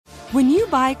When you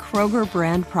buy Kroger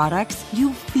brand products,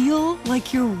 you feel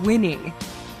like you're winning.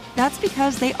 That's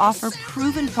because they offer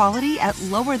proven quality at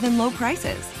lower than low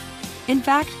prices. In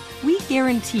fact, we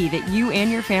guarantee that you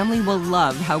and your family will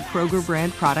love how Kroger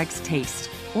brand products taste,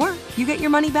 or you get your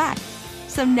money back.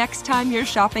 So next time you're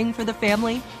shopping for the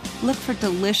family, look for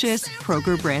delicious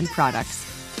Kroger brand products,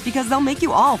 because they'll make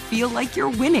you all feel like you're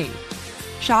winning.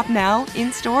 Shop now,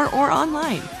 in-store, or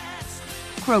online.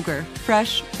 Kroger,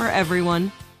 fresh for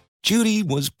everyone. Judy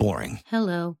was boring.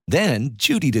 Hello. Then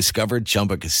Judy discovered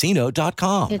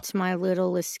ChumbaCasino.com. It's my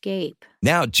little escape.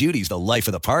 Now Judy's the life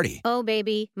of the party. Oh,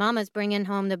 baby, mama's bringing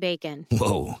home the bacon.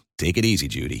 Whoa, take it easy,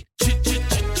 Judy.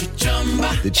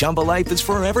 The Chumba life is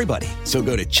for everybody. So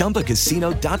go to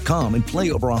ChumbaCasino.com and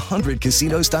play over 100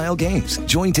 casino-style games.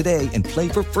 Join today and play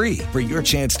for free for your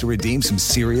chance to redeem some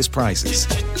serious prizes.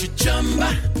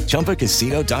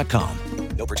 ChumbaCasino.com.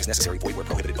 No purchase necessary. Void where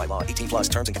prohibited by law. 18 plus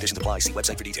terms and conditions apply. See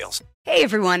website for details. Hey,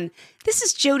 everyone. This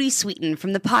is Jody Sweeten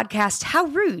from the podcast How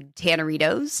Rude,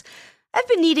 Tanneritos. I've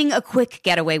been needing a quick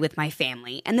getaway with my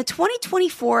family, and the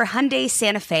 2024 Hyundai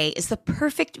Santa Fe is the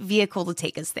perfect vehicle to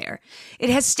take us there. It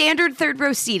has standard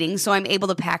third-row seating, so I'm able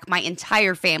to pack my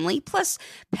entire family, plus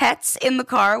pets, in the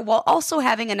car, while also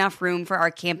having enough room for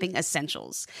our camping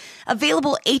essentials.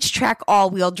 Available H-Track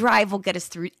all-wheel drive will get us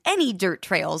through any dirt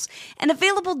trails, and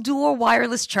available dual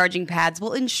wireless charging pads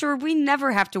will ensure we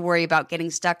never have to worry about getting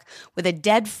stuck with a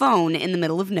dead phone in the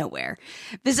middle of nowhere.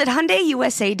 Visit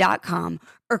HyundaiUSA.com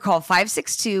or call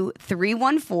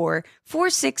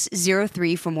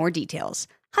 562-314-4603 for more details.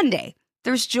 Hyundai,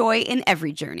 there's joy in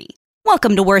every journey.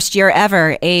 Welcome to Worst Year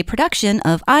Ever, a production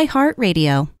of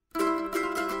iHeartRadio.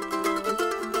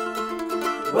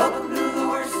 Welcome to the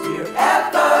worst year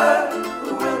ever.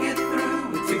 We'll get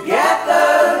through it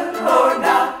together or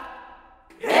not.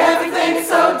 Everything's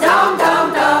so dumb,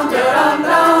 dumb, dumb, dumb,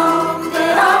 dumb,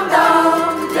 dumb,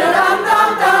 dumb, dumb,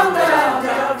 dumb, dumb,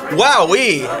 dumb.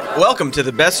 Wowee! Welcome to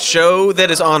the best show that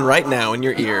is on right now in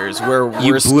your ears. We're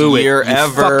worst blew it. year You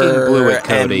ever. fucking blew it,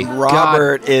 Cody. And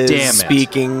Robert God is damn it.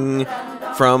 speaking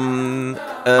from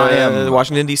I am-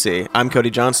 Washington, D.C. I'm Cody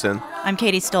Johnston. I'm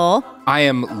Katie Stoll. I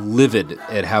am livid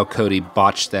at how Cody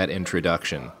botched that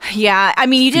introduction. Yeah, I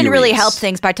mean, you didn't really Furious. help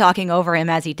things by talking over him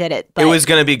as he did it. But It was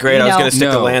going to be great. I was know, going to stick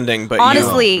the No. landing, but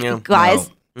honestly, you know, guys,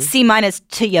 C-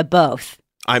 to you both.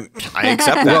 I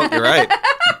accept that. You're right.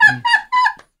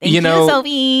 Thank You know,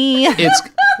 Sophie.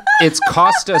 It's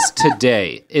cost us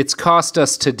today. It's cost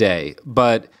us today,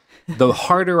 but the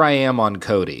harder I am on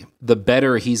Cody, the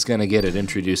better he's going to get at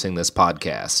introducing this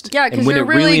podcast. Yeah, And because when you're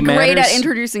it really great matters- at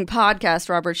introducing podcasts,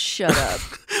 Robert. Shut up.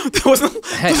 That wasn't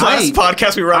Hey, the last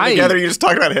podcast we were on together. You just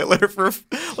talked about Hitler for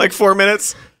like 4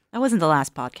 minutes. That wasn't the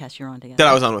last podcast you were on together. That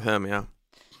I was on with him, yeah.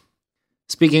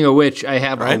 Speaking of which, I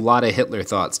have Right. a lot of Hitler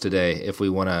thoughts today. If we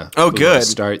want to, good.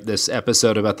 start this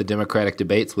episode about the Democratic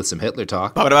debates with some Hitler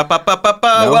talk.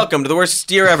 Ba-ba-da-ba-ba-ba-ba. No. Welcome to the worst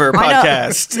year ever I know.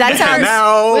 podcast. That sounds- And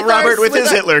now With Robert our- with his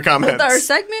our- Hitler comments. With our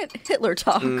segment, Hitler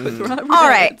Talk with Robert. All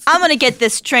right, I'm going to get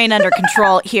this train under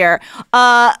control here.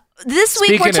 This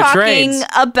week Speaking we're of talking trains.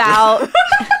 about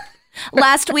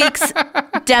last week's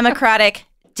Democratic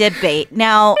debate.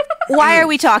 Now, why are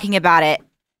we talking about it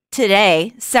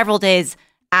today, several days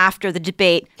after the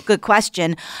debate? Good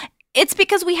question. It's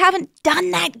because we haven't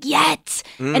done that yet.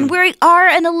 And we are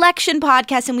an election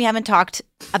podcast and we haven't talked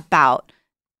about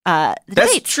the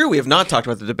That's debates. true. We have not talked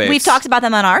about the debates. We've talked about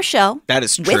them on our show. That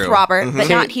is true. With Robert, Mhm. but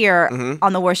not here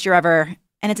on the Worst Year Ever.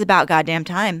 And it's about goddamn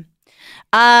time.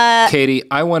 Katie,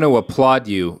 I want to applaud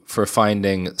you for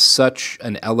finding such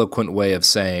an eloquent way of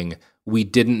saying we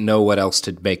didn't know what else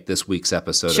to make this week's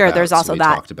episode Sure, about, there's so also we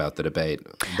that. talked about the debate.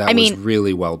 That I was mean-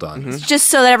 really well done. Mm-hmm. Just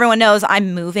so that everyone knows,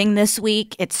 I'm moving this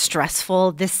week. It's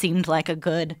stressful. This seemed like a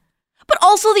good. But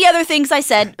also the other things I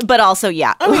said, but also,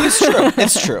 yeah, I mean, it's true.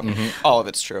 It's true. All of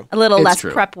it's true. a little It's less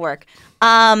true. prep work.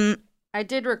 I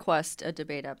did request a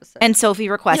debate episode. And Sophie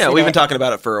requested Yeah, we've been it. talking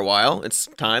about it for a while. It's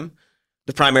time.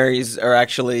 The primaries are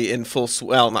actually in full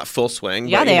well, not full swing.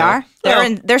 Yeah, but, they you know, are.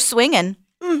 They're swinging.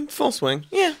 full swing.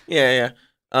 Yeah.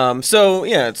 So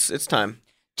yeah, it's time.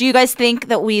 Do you guys think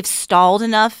that we've stalled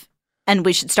enough and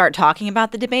we should start talking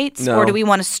about the debates? No. Or do we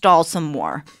want to stall some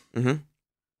more?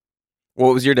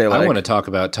 What was your day like? I want to talk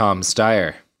about Tom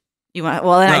Steyer. You want?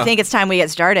 Well, then I No. think it's time we get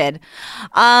started.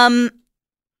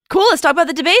 Cool. Let's talk about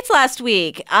the debates last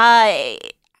week.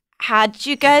 How'd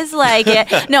you guys like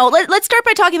it? No, let's start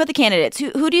by talking about the candidates.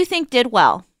 Who do you think did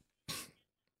well?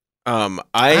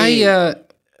 I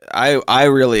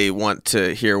really want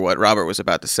to hear what Robert was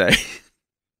about to say.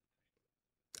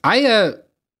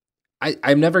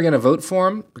 I'm never going to vote for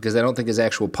him because I don't think his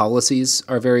actual policies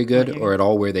are very good or at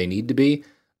all where they need to be.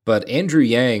 but Andrew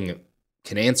Yang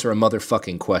can answer a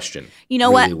motherfucking question. You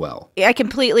know really what? well. I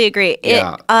completely agree.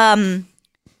 Yeah.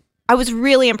 I was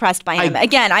really impressed by him.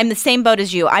 Again, I'm the same boat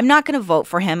as you. I'm not going to vote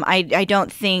for him. I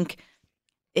don't think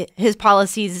his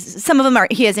policies. Some of them are.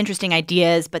 He has interesting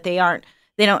ideas, but they don't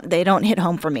hit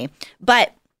home for me.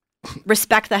 But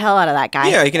respect the hell out of that guy.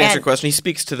 Yeah, he can answer a question. He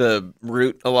speaks to the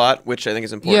root a lot, which I think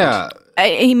is important. Yeah.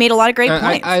 He made a lot of great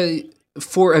points.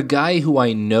 For a guy who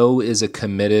I know is a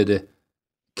committed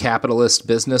capitalist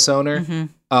business owner,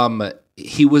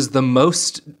 he was the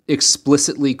most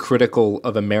explicitly critical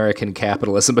of American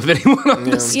capitalism of anyone on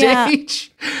the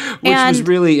stage, which was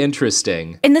really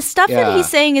interesting. And the stuff that he's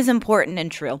saying is important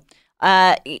and true.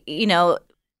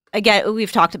 Again,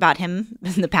 we've talked about him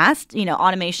in the past,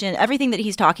 automation, everything that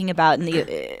he's talking about and the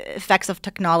effects of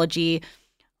technology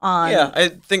on... Yeah, I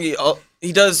think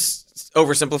he does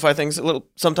oversimplify things a little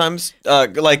sometimes. I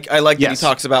like that he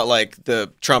talks about like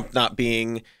the Trump not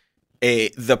being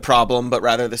the problem, but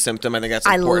rather the symptom. I think that's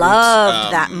important. I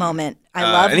love that moment. I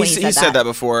love when he said that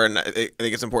before, and I think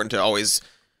it's important to always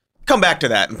come back to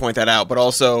that and point that out. But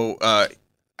also,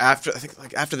 after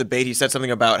the debate, he said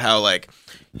something about how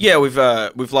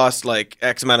we've lost like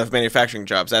X amount of manufacturing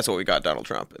jobs. That's what we got Donald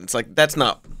Trump. And it's like that's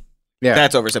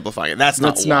oversimplifying it. That's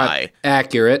not not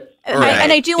accurate. Right.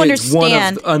 And I do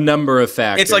understand. It's one of a number of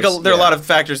factors. It's like there are a lot of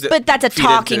factors that. But that's a feed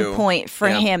talking into, point for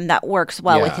him that works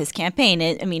well with his campaign.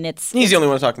 He's the only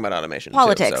one talking about automation.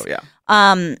 Politics. Too,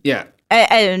 so,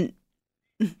 And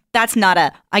that's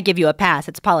not I give you a pass.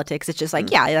 It's politics. It's just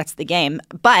like that's the game.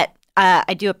 But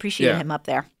I do appreciate him up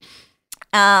there.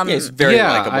 He's very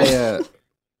likable.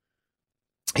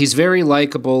 He's very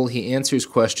likable. He answers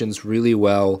questions really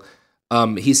well.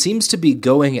 He seems to be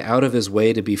going out of his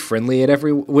way to be friendly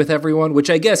with everyone, which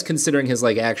I guess, considering his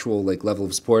like actual like level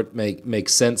of support,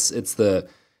 makes sense. It's the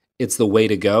way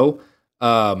to go.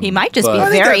 He might just be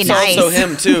very nice. Also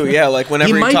him too. Yeah, like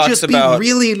whenever he might talks just about be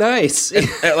really nice.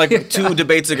 Like 2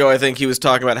 debates ago, I think he was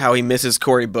talking about how he misses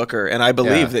Cory Booker, and I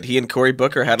believe that he and Cory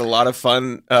Booker had a lot of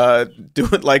fun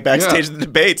doing like backstage the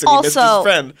debates, and he missed his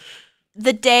friend.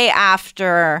 The day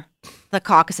after the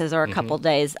caucuses, or a couple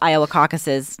days, Iowa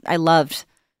caucuses, I loved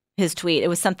his tweet. It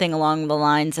was something along the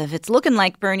lines of, "It's looking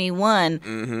like Bernie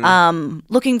won.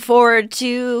 Looking forward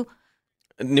to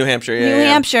New Hampshire,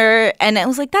 Hampshire." And it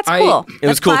was like, that's cool. It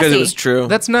was cool because it was true.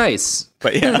 That's nice.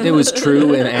 But it was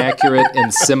true and accurate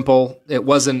and simple. It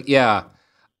wasn't. I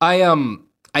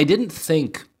didn't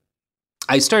think.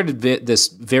 I started this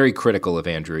very critical of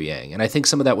Andrew Yang, and I think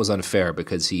some of that was unfair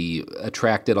because he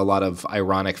attracted a lot of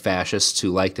ironic fascists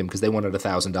who liked him because they wanted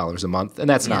 $1,000 a month, and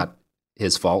that's not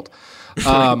his fault.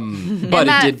 But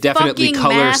it did definitely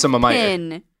color some of my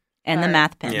and the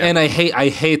math pen. And I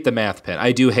hate the math pen.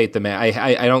 I do hate the math.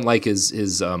 I don't like his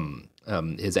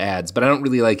ads, but I don't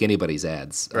really like anybody's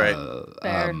ads.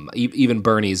 Right. Even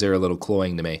Bernie's are a little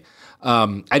cloying to me.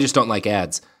 I just don't like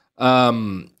ads. You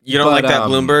don't like that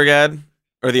Bloomberg ad?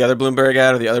 Or the other Bloomberg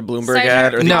ad, or the other Bloomberg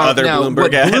ad, or the other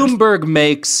Bloomberg ad? What Bloomberg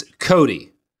makes,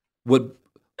 Cody, what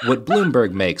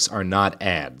Bloomberg makes are not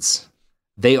ads.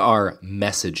 They are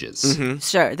messages. Mm-hmm.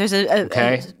 Sure. There's a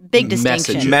big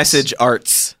distinction. Message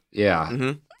arts. Yeah.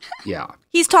 Mm-hmm. Yeah.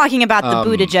 He's talking about the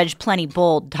Buttigieg plenty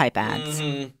bold type ads.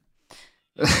 Mm-hmm.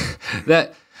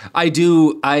 That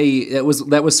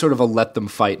was sort of a let them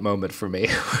fight moment for me.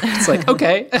 It's like,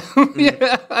 okay,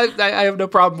 I have no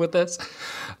problem with this.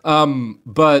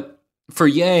 But for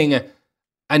Yang,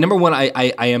 number one,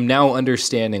 I am now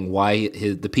understanding why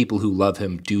the people who love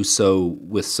him do so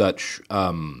with such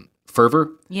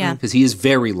fervor. Yeah, because he is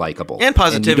very likable and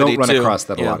positivity. And you don't run too. across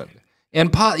that a lot.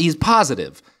 And he's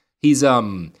positive. He's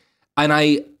and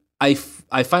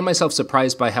I find myself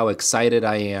surprised by how excited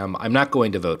I am. I'm not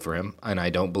going to vote for him, and I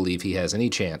don't believe he has any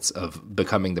chance of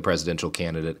becoming the presidential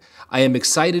candidate. I am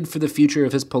excited for the future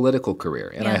of his political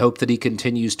career, and I hope that he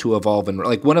continues to evolve. And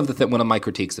like one of my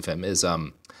critiques of him is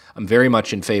I'm very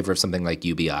much in favor of something like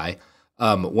UBI.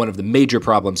 One of the major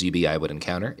problems UBI would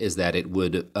encounter is that it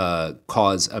would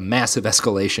cause a massive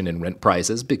escalation in rent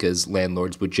prices because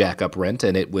landlords would jack up rent,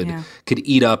 and it could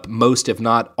eat up most, if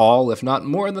not all, if not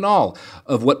more than all,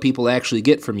 of what people actually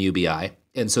get from UBI.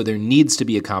 And so there needs to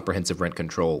be a comprehensive rent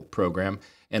control program.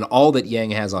 And all that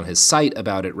Yang has on his site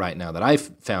about it right now that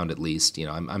I've found, at least,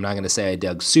 I'm not going to say I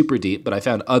dug super deep, but I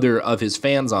found other of his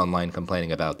fans online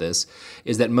complaining about this,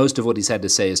 is that most of what he's had to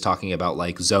say is talking about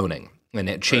like zoning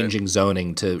and changing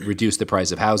zoning to reduce the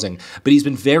price of housing. But he's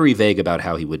been very vague about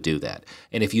how he would do that.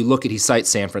 And if you look he cites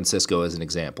San Francisco as an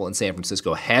example, and San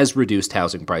Francisco has reduced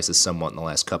housing prices somewhat in the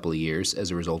last couple of years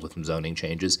as a result of some zoning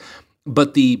changes.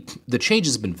 But the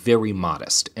changes have been very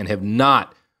modest and have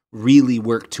not really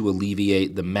work to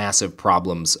alleviate the massive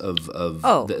problems of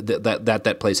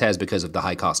that place has because of the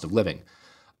high cost of living.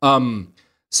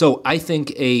 So I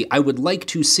think I would like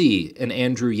to see an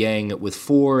Andrew Yang with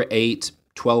 4, 8,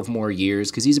 12 more years,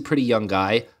 because he's a pretty young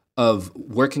guy, of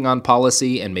working on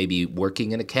policy and maybe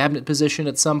working in a cabinet position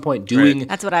at some point, doing...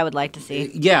 That's what I would like to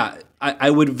see. Yeah, I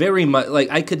would very much... Like,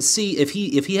 I could see if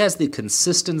he has the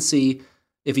consistency...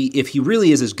 If he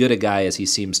really is as good a guy as he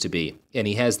seems to be, and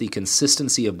he has the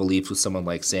consistency of beliefs with someone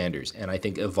like Sanders, and I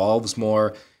think evolves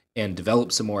more and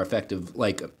develops a more effective,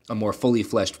 like a more fully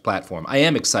fleshed platform, I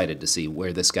am excited to see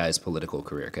where this guy's political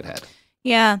career could head.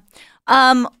 Yeah.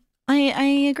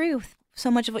 I agree with so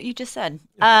much of what you just said.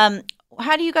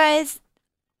 How do you guys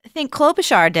think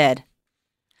Klobuchar did?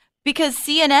 Because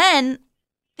CNN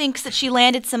thinks that she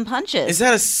landed some punches. Is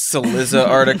that a Celiza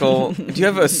article? Do you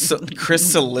have a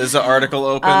Chris Celiza article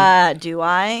open? Do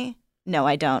I? No,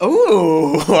 I don't.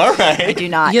 Ooh, all right. I do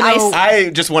not. You know, I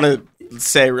just want to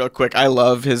say real quick, I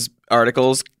love his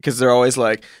articles because they're always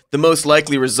like the most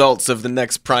likely results of the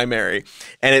next primary,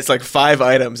 and it's like 5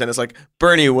 items, and it's like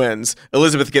Bernie wins,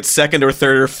 Elizabeth gets 2nd or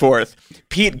 3rd or 4th,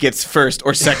 Pete gets 1st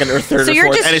or 2nd or 3rd so or you're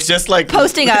 4th, just and it's just like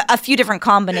posting a few different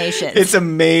combinations. It's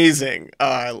amazing.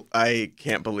 I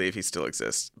can't believe he still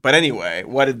exists. But anyway,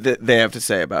 what did they have to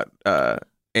say about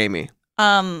Amy?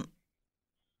 Hold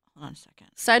on a second.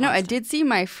 Side note, I did see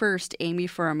my first Amy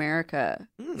for America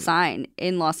sign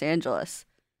in Los Angeles.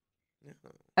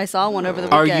 I saw one over the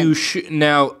weekend. Are you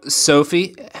now,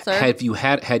 Sophie? Sir? Had you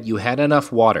had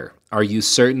enough water? Are you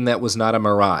certain that was not a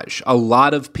mirage? A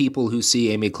lot of people who see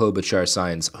Amy Klobuchar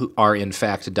signs who are in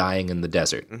fact dying in the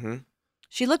desert. Mm-hmm.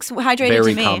 She looks hydrated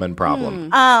Very to me. common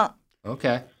problem.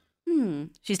 Okay.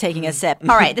 She's taking a sip.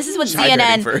 All right, this is what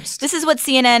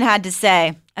CNN had to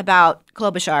say about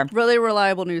Klobuchar. Really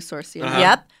reliable news source. You know?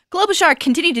 Yep. Klobuchar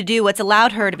continued to do what's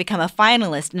allowed her to become a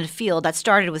finalist in a field that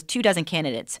started with 24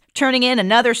 candidates, turning in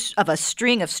another of a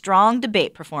string of strong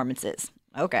debate performances.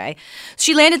 Okay.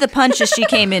 She landed the punches she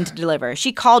came in to deliver.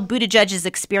 She called Buttigieg's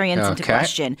experience into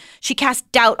question. She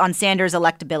cast doubt on Sanders'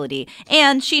 electability,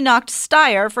 and she knocked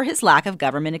Steyer for his lack of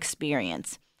government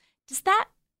experience. Is that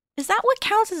what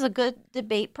counts as a good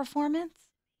debate performance?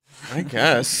 I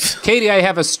guess. Katie, I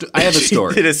have a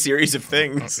story. She did a series of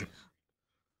things.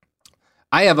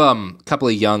 I have couple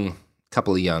of young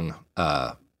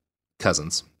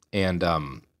cousins, and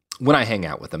when I hang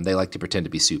out with them, they like to pretend to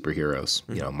be superheroes.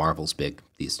 You know, Marvel's big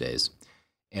these days,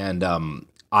 and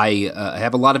I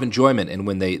have a lot of enjoyment in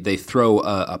when they throw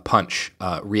a punch,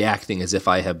 reacting as if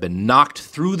I have been knocked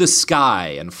through the sky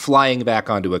and flying back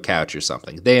onto a couch or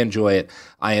something. They enjoy it.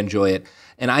 I enjoy it.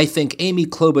 And I think Amy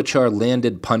Klobuchar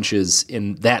landed punches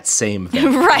in that same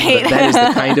vein. Right. That is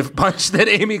the kind of punch that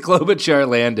Amy Klobuchar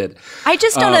landed. I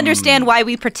just don't understand why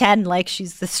we pretend like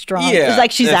she's the strong. Yeah,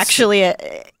 like she's actually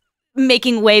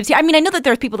making waves here. I mean, I know that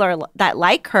there's people that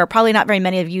like her. Probably not very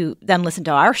many of you then listen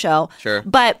to our show. Sure.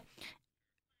 But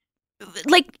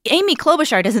like Amy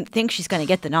Klobuchar doesn't think she's going to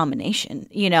get the nomination.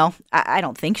 You know, I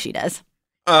don't think she does.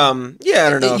 Yeah, I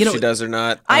don't know if she does or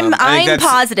not. I'm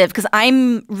positive because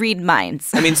I'm read minds.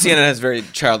 I mean, CNN has a very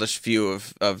childish view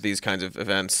of these kinds of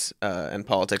events and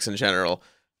politics in general.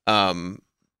 I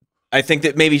think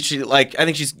that maybe I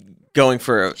think she's going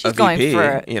for a VP. Going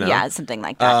for, you know? yeah, something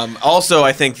like that. Also,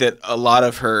 I think that a lot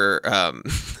of her,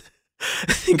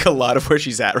 I think a lot of where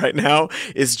she's at right now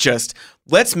is just,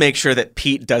 let's make sure that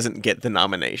Pete doesn't get the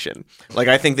nomination. Like,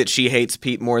 I think that she hates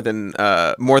Pete more than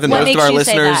most of our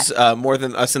listeners, more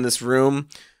than us in this room,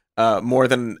 more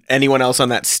than anyone else on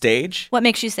that stage. What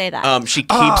makes you say that? She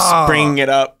keeps bringing it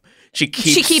up. She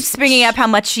keeps bringing up how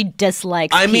much she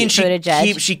dislikes Pete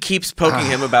Buttigieg. She keeps poking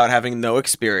him about having no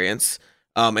experience,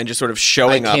 and just sort of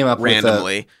showing up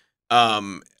randomly.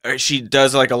 She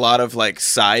does like a lot of like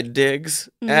side digs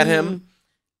at him,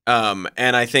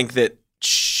 and I think that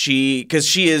because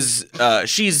she's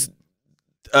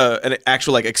an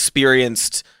actual like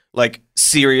experienced like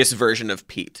serious version of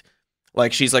Pete.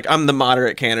 Like she's like, I'm the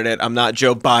moderate candidate. I'm not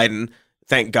Joe Biden.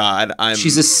 Thank God.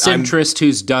 She's a centrist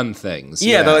who's done things.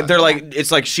 Yeah, they're like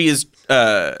it's like she's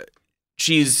the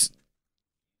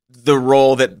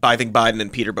role that I think Biden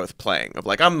and Pete are both playing. Of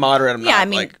like, I'm moderate. I'm not. I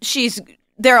mean,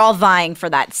 they're all vying for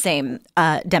that same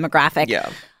demographic. Yeah.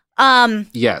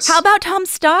 Yes. How about Tom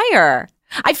Steyer?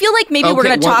 I feel like maybe we're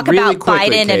going to talk about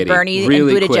Biden and Bernie and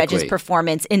Buttigieg's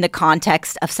performance in the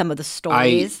context of some of the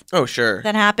stories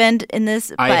that happened in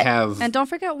this. And don't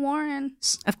forget Warren.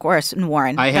 Of course, and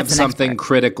Warren. I have something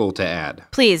critical to add.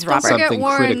 Please, Robert. Don't forget something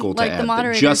Warren, critical to like add. the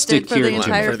moderators Just did for the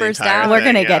entire first hour. We're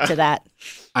going to get to that.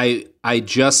 I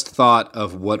just thought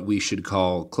of what we should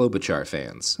call Klobuchar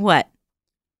fans. What?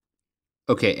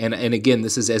 Okay, and again,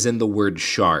 this is as in the word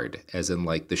shard, as in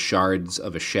like the shards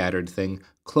of a shattered thing.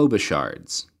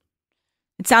 Klobuchards.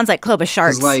 It sounds like Klobuchards.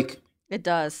 It's like It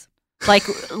does. like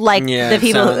Yeah, the it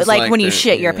people sounds like when you the-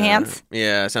 shit your yeah. pants.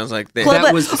 Yeah, it sounds like they. Klobu-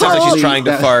 that was It sounds like she's actually- trying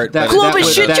to fart, but- Klobu,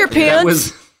 was- shit your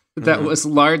pants. That was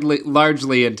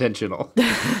largely intentional.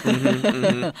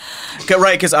 Right,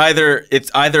 because either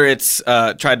it's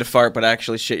tried to fart but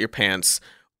actually shit your pants,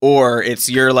 or it's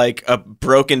you're like a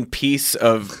broken piece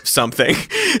of something.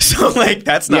 So like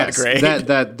that's not Yes, great.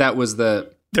 That was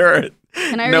the There are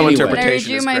Can I no read, interpretation. Can I read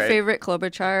you is my great. favorite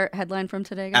Klobuchar headline from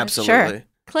today, guys? Absolutely. Sure.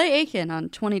 Clay Aiken on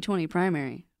 2020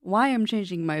 primary. Why I'm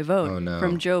changing my vote Oh, no.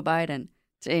 from Joe Biden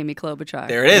to Amy Klobuchar.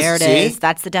 There it is. There it see? is.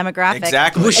 That's the demographic.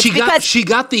 Exactly. well, It's she because-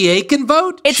 got the Aiken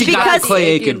vote. It's she got because- the Clay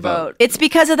Aiken Aiken vote. vote. It's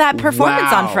because of that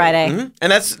performance on Wow. Friday. Mhm.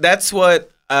 And that's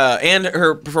what and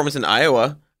her performance in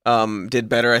Iowa did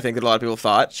better, I think, than a lot of people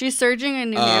thought. She's surging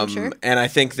in New Hampshire. And I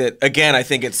think that again, I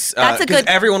think it's That's a because good-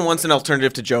 everyone wants an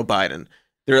alternative to Joe Biden.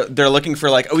 They're looking for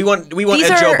like we want These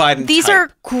a are Joe Biden. these type.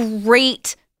 are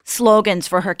great slogans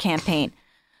for her campaign.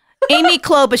 Amy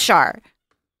Klobuchar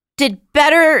did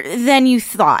better than you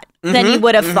thought, than you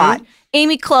would have thought.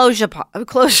 Amy Klobuchar.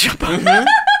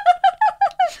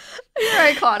 You're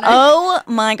iconic. Oh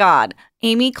my God,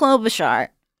 Amy Klobuchar,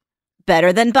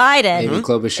 better than Biden. Amy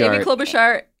Klobuchar. Amy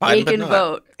Klobuchar, Biden, but Aiken not.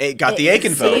 vote. Got the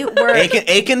Aiken See, vote. we're-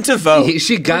 Aiken to vote.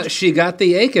 She got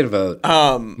the Aiken vote.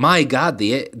 My God,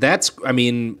 that's I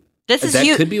mean This is that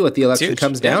huge. could be what the election huge,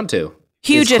 comes yeah. down to.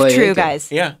 Huge is if Clay true, Aiken.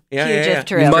 guys. Yeah, Huge yeah. if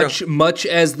true. Much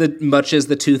as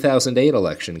the 2008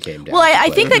 election came down. Well, to I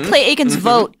Clay. think that Clay Aiken's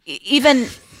vote,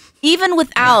 even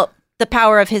without the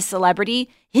power of his celebrity,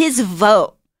 his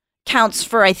vote counts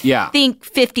for I Yeah. think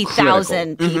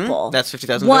 50,000 people. That's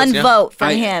 50,000 One votes, yeah. vote from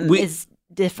I- him we- is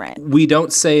different. we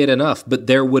don't say it enough, but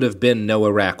there would have been no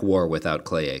Iraq war without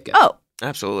Clay Aiken. Oh,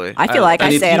 Absolutely. I feel like I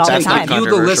And if say you it all the take- time. If you, the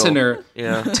Controversial. listener,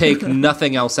 Yeah. take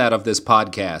nothing else out of this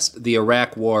podcast, the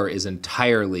Iraq war is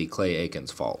entirely Clay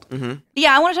Aiken's fault.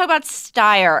 Yeah, I want to talk about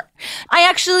Steyer. I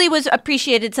actually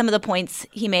appreciated some of the points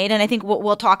he made, and I think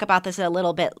we'll talk about this a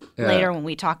little bit later when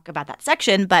we talk about that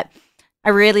section. But I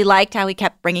really liked how he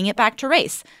kept bringing it back to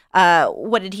race.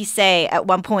 What did he say at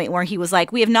one point where he was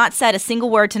like, "We have not said a single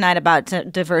word tonight about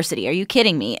diversity. Are you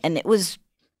kidding me?" And it was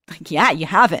like, "Yeah, you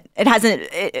haven't. It hasn't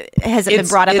been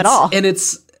brought up at all." And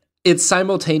it's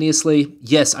simultaneously,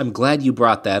 yes, I'm glad you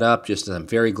brought that up, just as I'm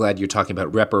very glad you're talking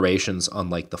about reparations on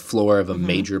like the floor of a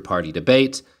major party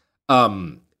debate.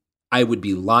 I would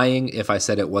be lying if I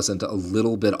said it wasn't a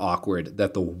little bit awkward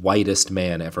that the whitest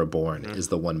man ever born is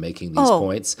the one making these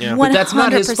points. But that's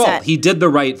not his 100%. fault. He did the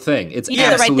right thing. It's He did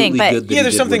the right absolutely thing, but- good that Yeah, he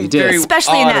there's did something what he did. very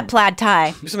Especially in odd that plaid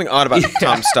tie. There's something odd about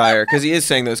Tom Steyer because he is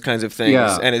saying those kinds of things,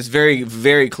 Yeah. and it's very,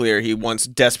 very clear he wants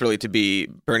desperately to be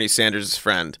Bernie Sanders'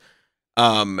 friend.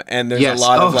 And there's Yes. a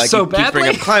lot of Oh, like so he keeps bringing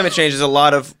badly? up climate change. There's a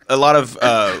lot of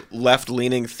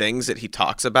left-leaning things that he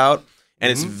talks about, and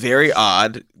it's very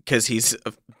odd because he's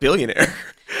a billionaire.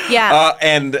 Yeah.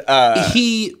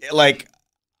 He Like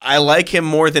I like him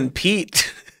more than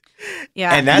Pete,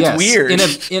 Yeah. and that's yes,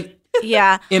 weird.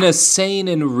 Yeah. In a sane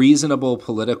and reasonable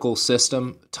political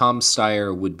system, Tom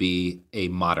Steyer would be a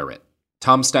moderate.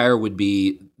 Tom Steyer would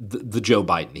be the Joe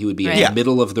Biden. He would be Right. a Yeah.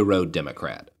 middle-of-the-road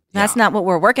Democrat. That's not what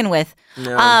we're working with.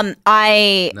 No.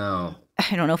 I No.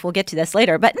 don't know if we'll get to this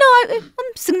later, but no, I'm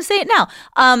just going to say it now.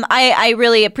 I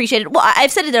really appreciate it. Well,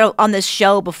 I've said it on this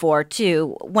show before,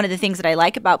 too. One of the things that I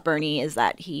like about Bernie is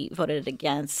that he voted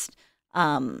against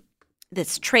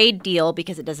this trade deal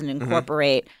because it doesn't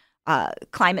incorporate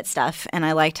climate stuff. And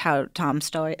I liked how Tom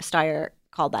Steyer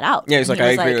called that out. Yeah, he's like, He I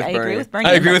was agree like, with I Bernie. agree with Bernie.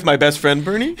 I agree with my best friend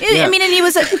Bernie. I mean, and he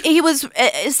was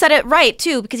said it right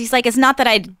too, because he's like, it's not that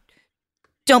I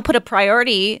don't put a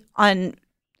priority on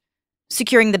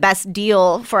securing the best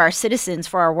deal for our citizens,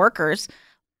 for our workers,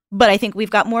 but I think we've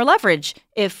got more leverage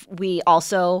if we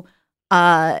also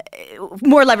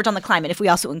more leverage on the climate if we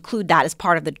also include that as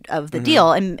part of the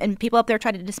deal. And people up there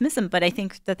try to dismiss him, but I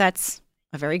think that that's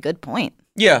a very good point.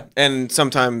 Yeah, and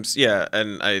sometimes,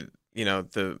 and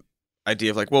the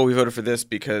idea of like, well, we voted for this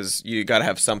because you got to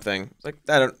have something. It's like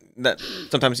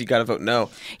sometimes you got to vote no.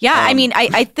 Yeah, I mean,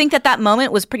 I think that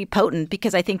moment was pretty potent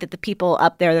because I think that the people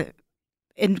up there,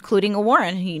 including a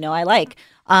Warren, who I like,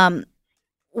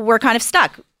 were kind of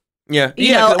stuck. Yeah,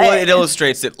 You know, it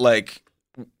illustrates it like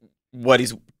what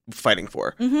he's fighting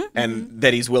for, and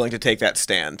that he's willing to take that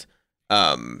stand,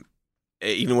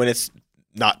 even when it's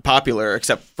not popular,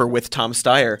 except for with Tom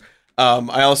Steyer.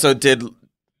 I also do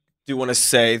want to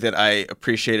say that I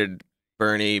appreciated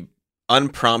Bernie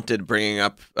unprompted bringing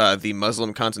up the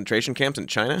Muslim concentration camps in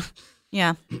China.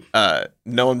 Yeah.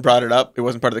 No one brought it up. It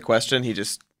wasn't part of the question. He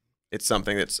just it's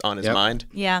something that's on his Yep. mind.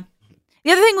 Yeah.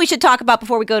 The other thing we should talk about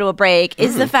before we go to a break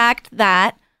is the fact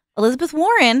that Elizabeth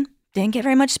Warren didn't get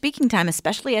very much speaking time,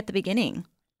 especially at the beginning.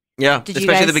 Yeah, Did you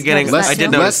especially at the guys beginning. notice that I did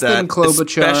too? notice Less than that,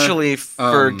 Klobuchar, especially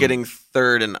for getting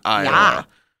third in Iowa.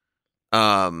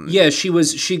 Yeah,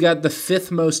 she got the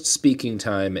 5th most speaking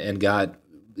time and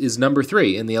is number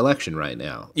 3 in the election right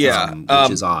now. Yeah,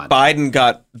 which is odd. Biden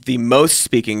got the most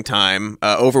speaking time,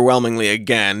 overwhelmingly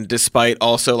again, despite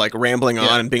also like rambling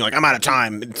on and being like, "I'm out of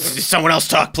time. Someone else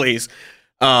talk, please."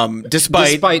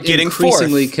 Despite getting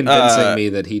increasingly fourth, convincing me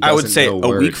that he doesn't I would say know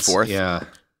a weak words. fourth. Yeah.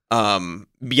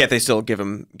 Yet they still give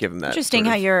him that. Interesting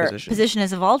sort how of your position. position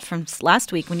has evolved from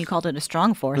last week when you called it a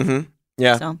strong fourth. Mhm.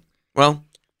 Yeah. So Well,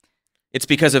 it's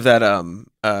because of that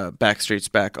Backstreet's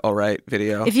Back All Right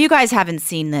video. if you guys haven't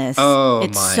seen this, Oh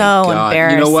it's my so God.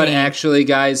 embarrassing. You know what? Actually,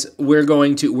 guys, we're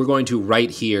going to right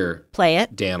here, Play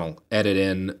it. Daniel, edit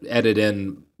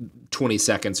in 20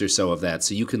 seconds or so of that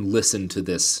so you can listen to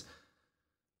this.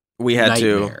 We had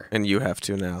nightmare. to, and you have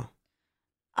to now.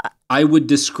 I would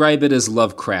describe it as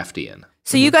Lovecraftian.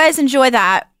 So you guys enjoy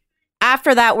that.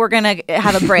 After that, we're gonna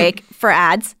have a break for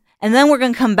ads, and then we're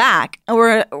gonna come back and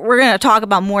we're gonna talk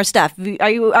about more stuff.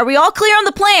 Are we all clear on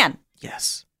the plan?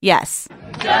 Yes. Yes.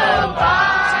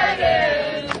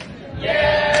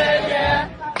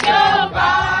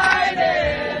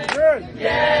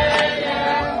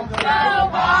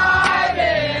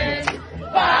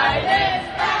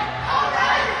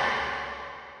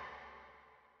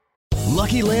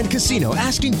 Lucky Land Casino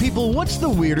asking people, what's the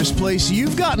weirdest place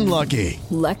you've gotten lucky?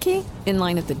 Lucky? In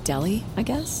line at the deli, I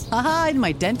guess? Aha, in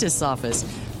my dentist's office.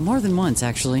 More than once,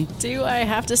 actually. Do I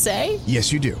have to say?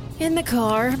 Yes, you do. In the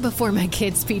car before my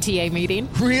kids' PTA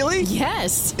meeting. Really?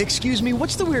 Yes. Excuse me,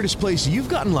 what's the weirdest place you've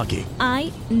gotten lucky?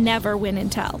 I never win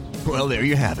and tell. Well, there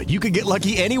you have it. You can get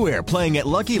lucky anywhere, playing at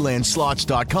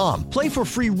LuckyLandSlots.com. Play for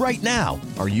free right now.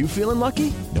 Are you feeling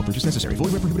lucky? No purchase necessary.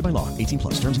 Void where prohibited by law.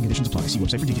 18+. Terms and conditions apply. See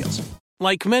website for details.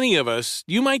 Like many of us,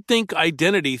 you might think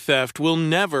identity theft will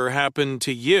never happen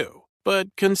to you. But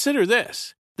consider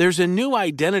this. There's a new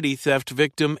identity theft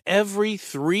victim every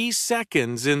 3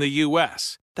 seconds in the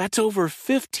U.S. That's over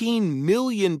 15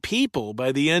 million people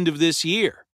by the end of this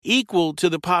year, equal to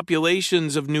the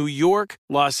populations of New York,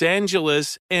 Los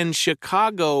Angeles, and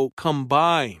Chicago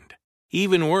combined.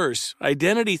 Even worse,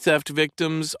 identity theft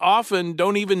victims often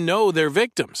don't even know they're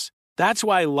victims. That's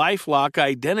why LifeLock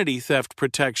Identity Theft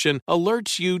Protection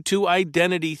alerts you to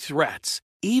identity threats,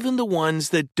 even the ones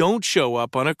that don't show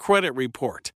up on a credit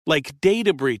report, like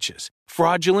data breaches,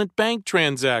 fraudulent bank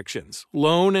transactions,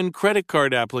 loan and credit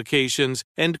card applications,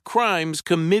 and crimes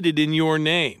committed in your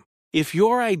name. If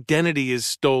your identity is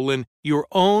stolen, your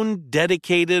own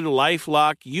dedicated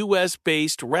LifeLock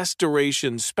U.S.-based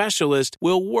restoration specialist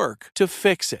will work to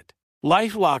fix it.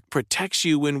 LifeLock protects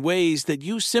you in ways that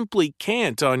you simply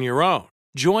can't on your own.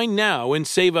 Join now and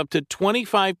save up to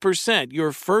 25%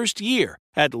 your first year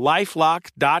at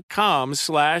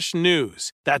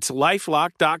LifeLock.com/news. That's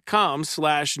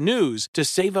LifeLock.com/news to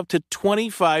save up to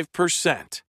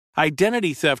 25%.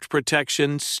 Identity theft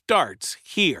protection starts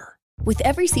here. With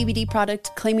every CBD product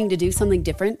claiming to do something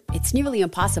different, it's nearly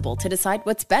impossible to decide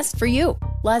what's best for you.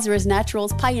 Lazarus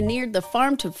Naturals pioneered the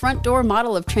farm-to-front-door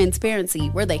model of transparency,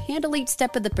 where they handle each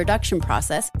step of the production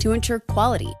process to ensure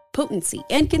quality, potency,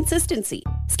 and consistency.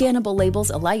 Scannable labels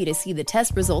allow you to see the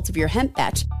test results of your hemp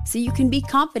batch, so you can be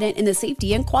confident in the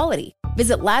safety and quality.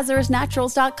 Visit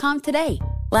LazarusNaturals.com today.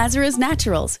 Lazarus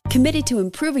Naturals, committed to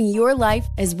improving your life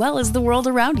as well as the world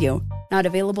around you. Not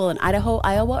available in Idaho,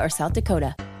 Iowa, or South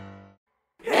Dakota.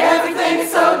 Everything's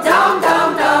so dumb,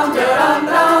 dumb, dumb, dumb,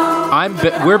 dumb.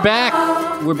 We're back,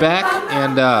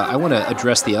 and I want to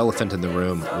address the elephant in the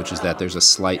room, which is that there's a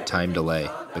slight time delay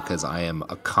because I am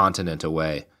a continent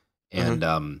away, and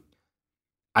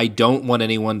I don't want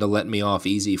anyone to let me off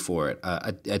easy for it.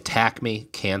 Attack me,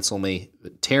 cancel me,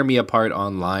 tear me apart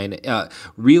online.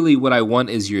 Really, what I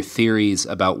want is your theories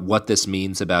about what this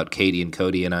means about Katie and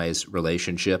Cody and I's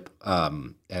relationship,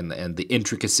 and the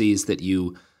intricacies that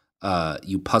you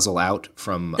puzzle out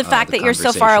from The fact that you're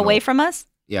so far away from us?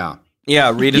 Yeah.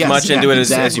 Yeah, read as much into it as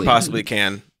you exactly. possibly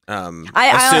can. Never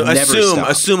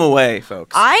Assume away,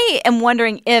 folks. I am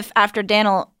wondering if after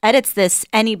Daniel edits this,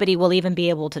 anybody will even be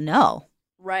able to know.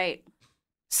 Right.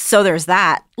 So there's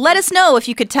that. Let us know if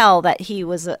you could tell that he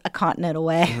was a continent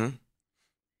away.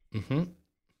 In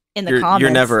the comments.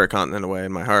 You're never a continent away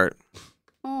in my heart.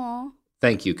 Aw.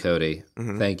 Thank you, Cody.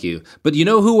 Thank you. But you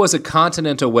know who was a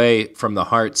continent away from the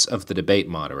hearts of the debate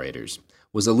moderators?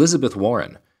 Was Elizabeth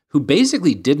Warren, who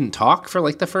basically didn't talk for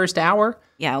like the first hour.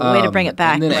 Yeah, way to bring it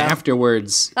back. And then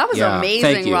afterwards, That was yeah, amazing,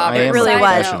 thank you. Robert. I am It really a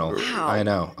was. professional. Wow. I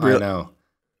know.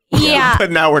 Yeah.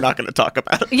 But now we're not going to talk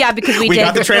about it. Yeah, because we we did.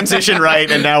 got the transition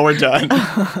right, and now we're done.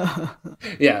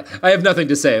 Yeah, I have nothing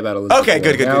to say about Elizabeth. Okay,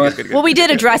 good. Well, we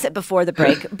did address it before the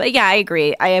break. But yeah, I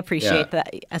agree. I appreciate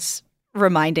that us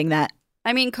reminding that.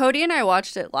 I mean, Cody and I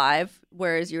watched it live,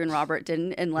 whereas you and Robert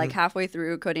didn't. And like halfway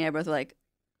through, Cody and I both were like,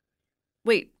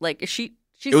 "Wait, like is she's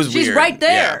weird. right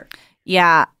there?"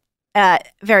 Yeah,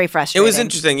 very frustrating. It was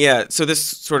interesting, yeah. So this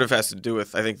sort of has to do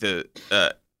with, I think,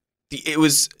 it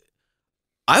was,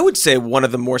 I would say, one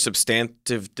of the more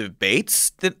substantive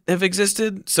debates that have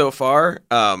existed so far.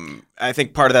 I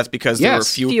think part of that's because there were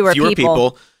fewer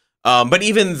people. But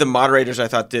even the moderators, I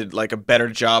thought, did like a better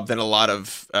job than a lot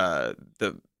of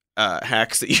the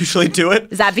hacks that usually do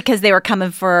it. Is that because they were coming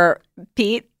for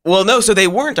Pete? Well, no, so they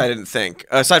weren't, I didn't think.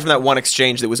 Aside from that one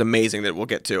exchange that was amazing that we'll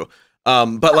get to.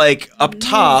 But like up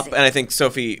top, and I think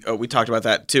Sophie, we talked about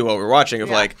that too while we were watching, of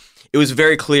like, it was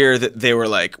very clear that they were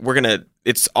like,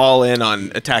 it's all in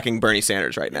on attacking Bernie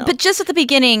Sanders right now. But just at the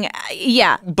beginning,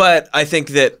 yeah. But I think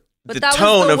that the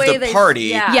tone of the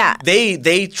party,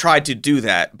 they tried to do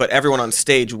that, but everyone on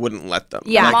stage wouldn't let them.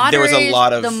 Yeah. Like, there was a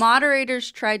lot of... The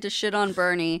moderators tried to shit on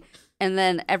Bernie, and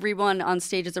then everyone on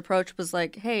stage's approach was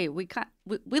like, hey, we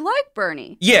like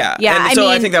Bernie. Yeah. Yeah, and so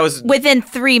I think that was... Within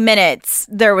 3 minutes,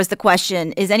 there was the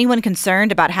question, is anyone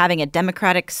concerned about having a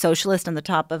Democratic socialist on the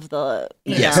top of the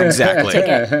Yes, exactly.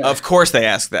 ticket? Of course they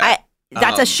asked that.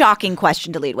 That's a shocking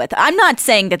question to lead with. I'm not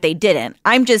saying that they didn't.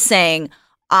 I'm just saying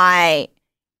I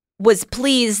was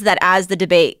pleased that as the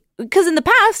debate, because in the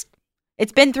past,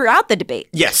 it's been throughout the debate.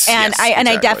 Yes. And yes,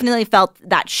 I definitely felt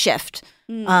that shift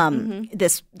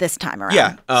this time around.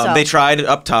 Yeah. So- They tried it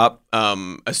up top.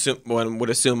 One would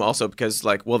assume also because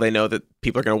they know that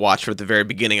people are going to watch for the very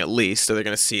beginning at least, so they're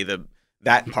going to see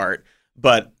that part.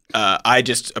 But I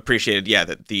just appreciated,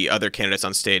 that the other candidates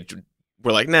on stage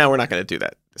were like, no, we're not going to do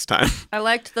that this time. I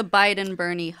liked the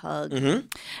Biden-Bernie hug. Mm-hmm.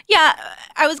 Yeah,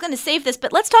 I was going to save this,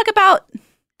 but let's talk about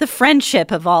the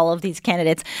friendship of all of these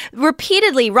candidates.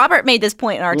 Repeatedly, Robert made this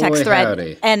point in our text thread,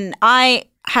 howdy. and I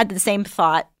had the same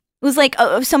thought. It was like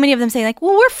so many of them saying like,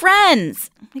 "Well, we're friends."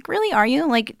 Like, really, are you?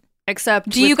 Like, except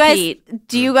do you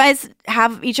guys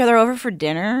have each other over for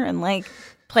dinner and like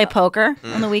play poker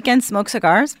on the weekends, smoke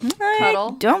cigars?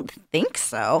 Cuddle? I don't think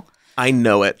so. I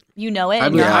know it. You know it. I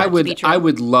and mean, you know it to be true. I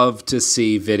would love to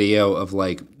see video of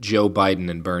like Joe Biden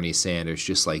and Bernie Sanders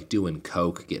just like doing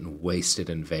coke, getting wasted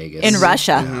in Vegas, in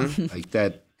Russia, like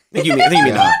that. I think you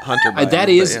mean Hunter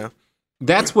Biden.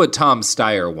 That's what Tom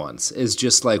Steyer wants. Is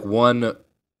just like one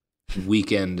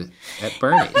weekend at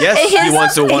Bernie's. Yes, he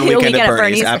wants a one weekend at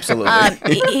Bernie's.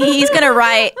 Absolutely. He's going to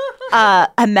write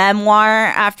a memoir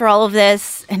after all of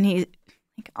this, and he.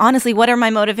 Honestly, what are my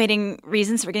motivating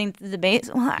reasons for getting to the debate?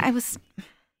 Well, I was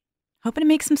hoping to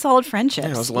make some solid friendships.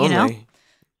 Yeah, I was lonely. You know?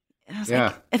 I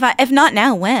was like, if not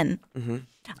now, when? Mm-hmm.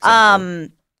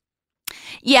 Exactly.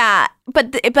 Yeah,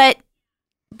 but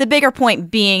the bigger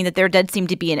point being that there did seem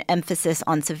to be an emphasis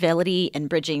on civility and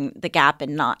bridging the gap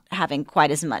and not having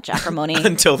quite as much acrimony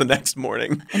until the next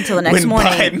morning. When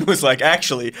morning, Biden was like,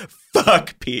 "Actually,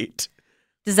 fuck Pete."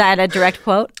 Is that a direct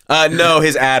quote? No,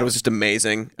 his ad was just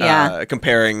amazing. Yeah.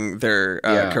 Comparing their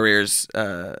careers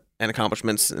and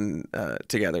accomplishments and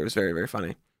together. It was very, very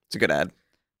funny. It's a good ad.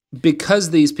 Because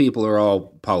these people are all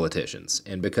politicians,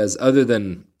 and because other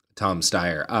than Tom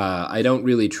Steyer, I don't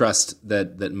really trust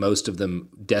that most of them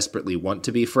desperately want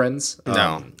to be friends.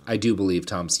 No. I do believe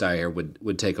Tom Steyer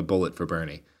would take a bullet for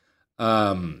Bernie.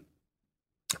 I'm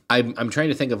trying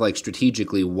to think of like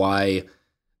strategically why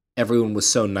everyone was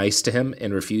so nice to him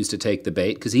and refused to take the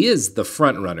bait, because he is the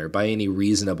front runner by any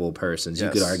reasonable persons.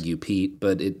 Yes. You could argue Pete,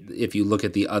 but if you look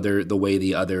at the way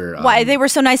the other why they were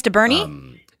so nice to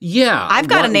Bernie? Yeah, I've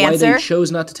got an answer. Why they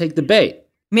chose not to take the bait?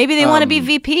 Maybe they want to be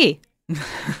VP.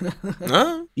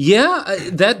 Yeah,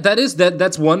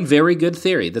 that's one very good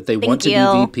theory, that they want to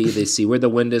be VP. They see where the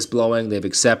wind is blowing. They've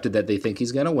accepted that they think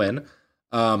he's going to win.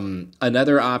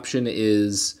 Another option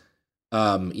is.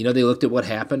 They looked at what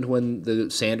happened when the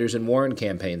Sanders and Warren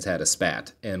campaigns had a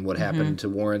spat and what happened to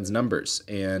Warren's numbers,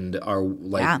 and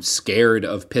are scared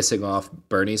of pissing off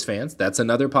Bernie's fans. That's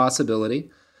another possibility.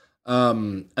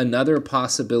 Another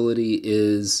possibility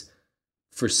is,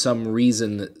 for some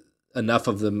reason, enough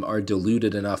of them are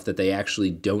deluded enough that they actually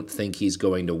don't think he's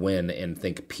going to win and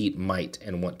think Pete might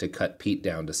and want to cut Pete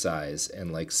down to size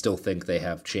and like still think they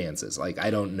have chances. Like, I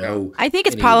don't know. I think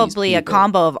it's probably a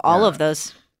combo of all of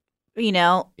those.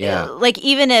 Like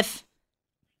even if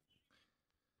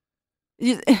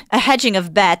a hedging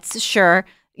of bets, sure.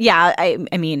 Yeah,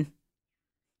 I mean,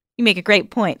 You make a great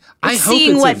point. I It's hope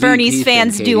seeing it's a what Bernie's VP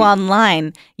fans thing, do Katie.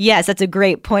 online. Yes, that's a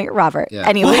great point, Robert. Yeah.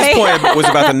 Anyway. Well, his point was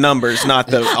about the numbers, not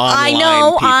the online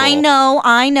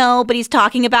I know, but he's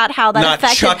talking about how that Not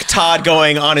affected. Chuck Todd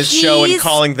going on his show and He's-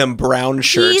 calling them brown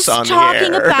shirts He's on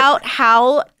talking the air. about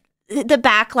how the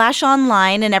backlash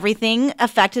online and everything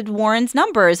affected Warren's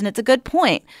numbers, and it's a good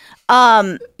point.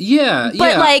 Yeah,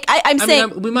 But like I'm I mean,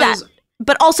 saying we might that, as-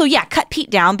 but also cut Pete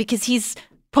down because he's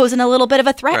posing a little bit of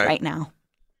a threat Right. right now.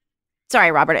 Sorry,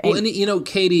 Robert. Well, and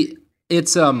Katie,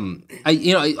 it's I'm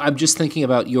just thinking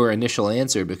about your initial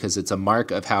answer because it's a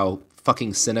mark of how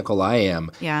fucking cynical I am.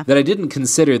 Yeah. That I didn't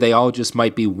consider they all just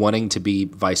might be wanting to be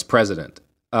vice president.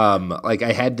 Like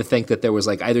I had to think that there was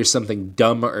like either something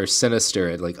dumb or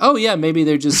sinister. Like, oh yeah, maybe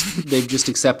they've just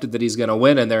accepted that he's going to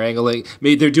win, and they're angling.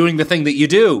 Maybe they're doing the thing that you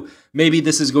do. Maybe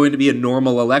this is going to be a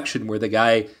normal election where the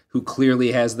guy who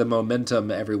clearly has the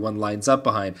momentum everyone lines up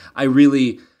behind.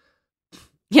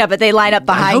 Yeah, but they line up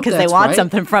behind hope because they that's want right.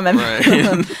 something from him.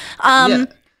 Yeah.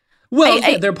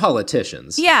 Well, they're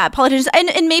politicians. Yeah, politicians,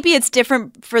 and maybe it's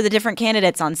different for the different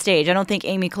candidates on stage. I don't think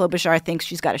Amy Klobuchar thinks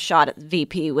she's got a shot at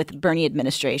VP with the Bernie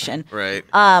administration. Right.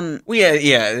 Well, yeah,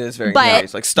 it is very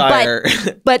nice. Like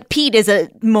Steyer. But Pete is a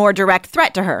more direct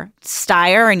threat to her.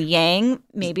 Steyer and Yang,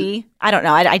 maybe. I don't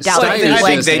know. I doubt I it.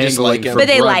 think they just like him. But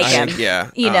they like I him. think,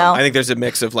 yeah. You know? I think there's a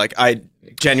mix of like, I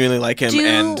genuinely like him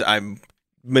and I'm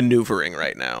maneuvering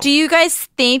right now. Do you guys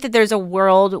think that there's a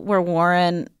world where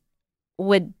Warren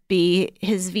would be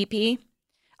his VP?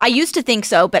 I used to think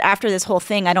so, but after this whole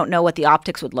thing, I don't know what the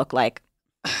optics would look like.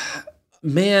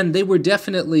 Man, they were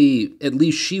definitely, at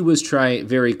least she was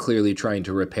very clearly trying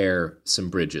to repair some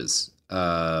bridges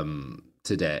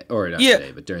today, or not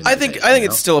today, but during the I think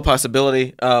it's still a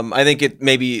possibility. I think it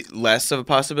may be less of a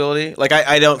possibility. Like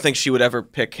I don't think she would ever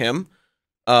pick him.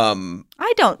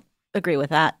 I don't agree with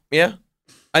that. Yeah,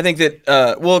 I think that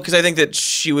because I think that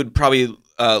she would probably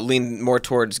lean more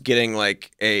towards getting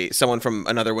like someone from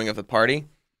another wing of the party.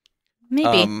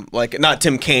 Maybe. Like not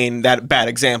Tim Kaine, that bad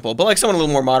example, but like someone a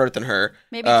little more moderate than her.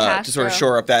 Maybe to sort of Castro.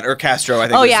 shore up that, or Castro. I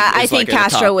think. Oh is yeah, I like think at the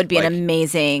Castro top. would be Like, an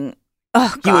amazing.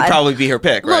 Oh God. He would probably be her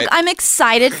pick, right? Look, I'm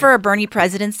excited for a Bernie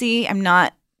presidency. I'm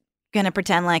not gonna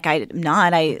pretend like I'm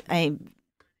not. I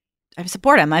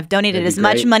support him. I've donated That'd be as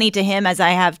much great. money to him as I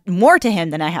have more to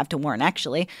him than I have to Warren,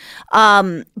 actually.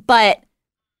 But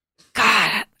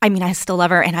God, I mean, I still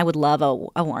love her, and I would love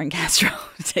a Warren Castro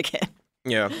ticket.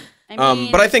 Yeah. I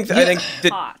mean, But I think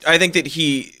hot.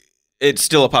 that it's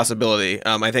still a possibility.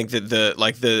 I think that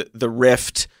the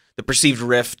rift, the perceived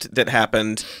rift that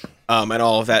happened, and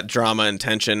all of that drama and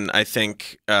tension, I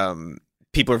think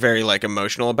people are very like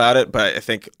emotional about it. But I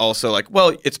think also like,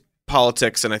 well, it's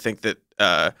politics, and I think that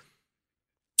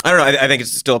I don't know. I think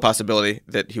it's still a possibility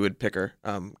that he would pick her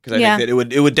because I Yeah. think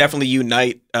that it would definitely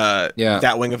unite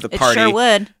that wing of the It party. sure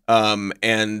would.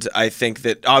 And I think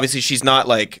that obviously she's not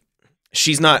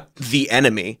the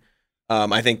enemy.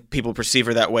 I think people perceive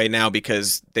her that way now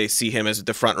because they see him as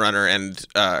the front runner and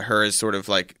her as sort of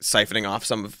like siphoning off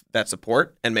some of that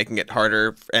support and making it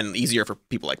harder and easier for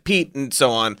people like Pete and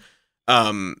so on.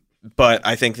 But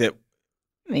I think that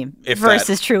I mean, if reverse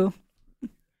that- is true.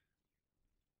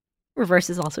 Reverse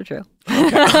is also true.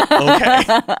 Okay.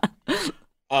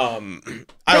 I don't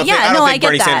think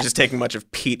Bernie get Sanders that. is taking much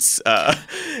of Pete's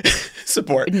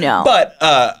support. No. But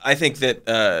I think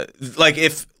that like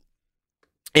if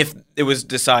it was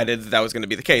decided that was going to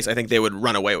be the case, I think they would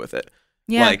run away with it.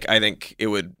 Yeah. Like I think it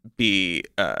would be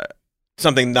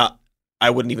something I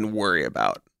wouldn't even worry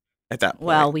about at that point.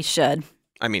 Well, we should.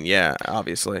 I mean, yeah,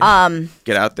 obviously.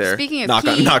 Get out there. Speaking of knock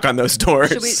Pete, on those doors.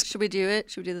 Should we do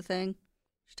it? Should we do the thing?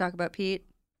 Should we talk about Pete?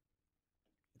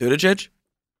 Buttigieg?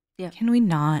 Yeah. Can we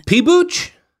not?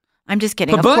 P-Booch? I'm just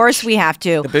kidding. Of Pabooch? course we have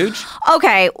to. The Booge?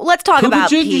 Okay, let's talk about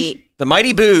Pabooch? Pete. The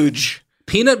mighty Booge.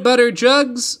 Peanut butter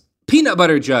jugs? Peanut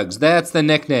butter jugs. That's the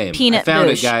nickname. Peanut I found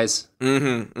Boosh. it, guys.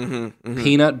 Mm-hmm.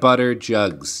 Peanut butter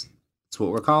jugs. That's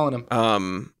what we're calling him.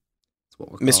 That's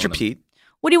what we're calling Mr. him. Pete.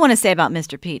 What do you want to say about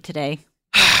Mr. Pete today?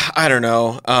 I don't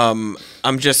know.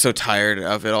 I'm just so tired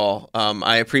of it all.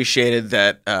 I appreciated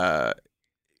that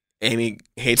Amy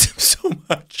hates him so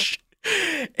much,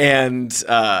 and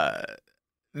I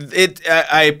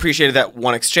appreciated that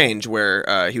one exchange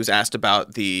where he was asked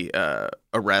about the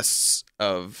arrests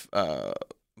of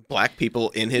black people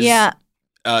in his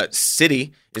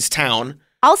city, his town.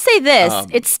 I'll say this.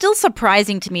 It's still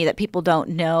surprising to me that people don't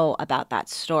know about that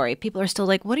story. People are still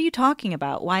like, what are you talking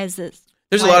about? Why is this?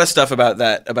 There's a lot of stuff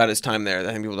about his time there that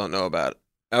I think people don't know about.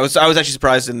 I was actually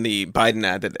surprised in the Biden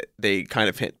ad that they kind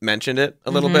of mentioned it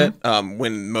a little bit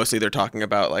when mostly they're talking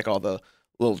about like all the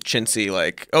little chintzy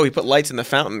like, oh, he put lights in the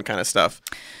fountain kind of stuff.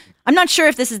 I'm not sure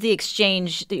if this is the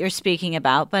exchange that you're speaking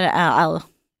about, but I'll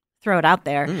throw it out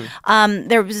there.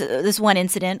 There was this one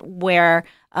incident where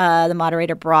the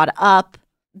moderator brought up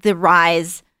the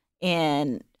rise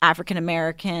in African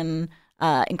American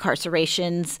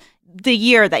incarcerations the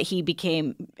year that he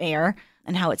became mayor,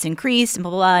 and how it's increased and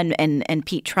blah, blah, blah. And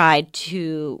Pete tried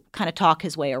to kind of talk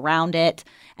his way around it.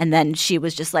 And then she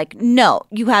was just like, no,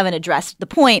 you haven't addressed the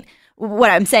point.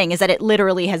 What I'm saying is that it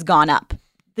literally has gone up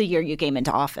the year you came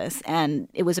into office. And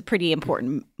it was a pretty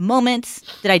important moment.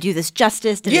 Did I do this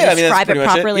justice? Did I describe it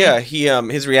properly? Yeah,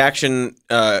 his reaction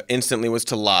instantly was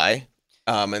to lie.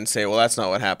 And say, well, that's not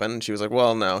what happened. She was like,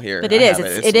 well, no, here. But it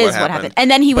is what happened.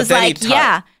 And then he was like,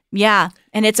 yeah,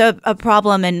 and it's a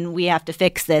problem, and we have to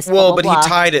fix this. Well, blah, blah, blah. he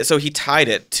tied it. So he tied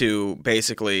it to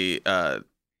basically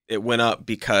it went up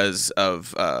because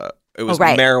of it was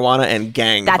marijuana and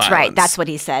gang That's violence. right. That's what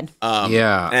he said.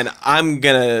 And I'm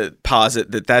gonna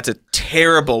posit that that's a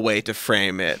terrible way to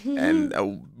frame it, and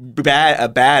a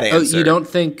bad answer. Oh,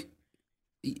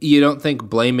 you don't think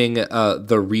blaming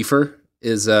the reefer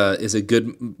is a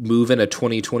good move in a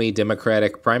 2020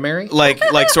 Democratic primary? Like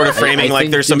sort of framing I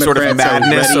like there's some sort of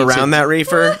madness around that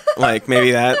reefer? Like maybe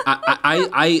that?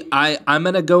 I'm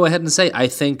going to go ahead and say I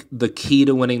think the key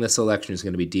to winning this election is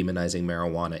going to be demonizing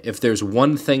marijuana. If there's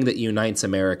one thing that unites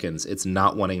Americans, it's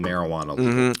not wanting marijuana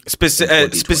legal.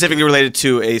 Specifically related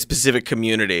to a specific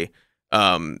community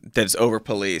that's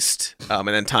over-policed, and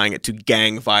then tying it to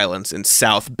gang violence in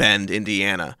South Bend,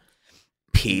 Indiana.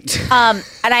 Pete. And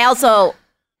I also,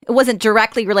 it wasn't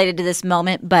directly related to this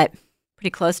moment, but pretty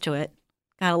close to it.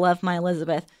 Gotta love my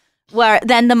Elizabeth. Where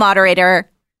then the moderator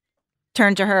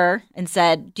turned to her and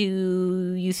said,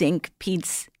 do you think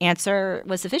Pete's answer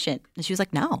was sufficient? And she was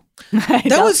like, no.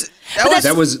 That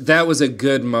was a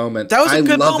good moment. That was a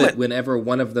good moment. I love it whenever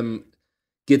one of them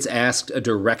gets asked a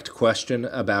direct question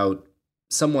about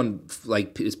someone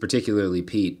like particularly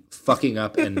Pete fucking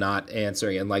up and not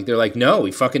answering, and like they're like, no,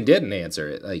 he fucking didn't answer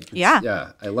it. Like,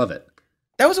 yeah, I love it.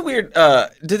 That was a weird.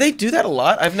 Do they do that a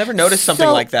lot? I've never noticed something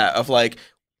like that. Of like,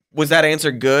 was that answer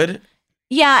good?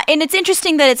 Yeah, and it's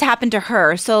interesting that it's happened to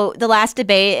her. So the last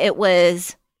debate, it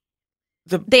was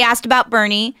they asked about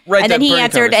Bernie, and then he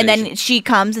answered, and then she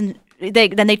comes and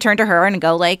they turn to her and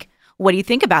go like, what do you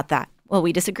think about that? Well,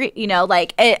 we disagree,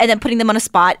 like, and then putting them on a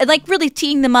spot and like really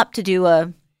teeing them up to do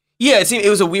a. Yeah, it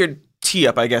was a weird tee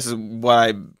up, I guess, is what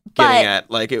I'm getting at.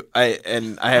 Like, you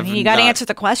got to answer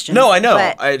the question. No, I know.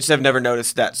 I just have never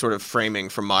noticed that sort of framing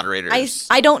from moderators.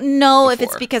 I don't know if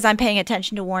it's because I'm paying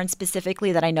attention to Warren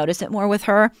specifically that I notice it more with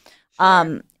her,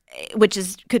 which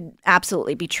could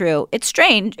absolutely be true. It's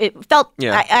strange. It felt.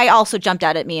 Yeah. I also jumped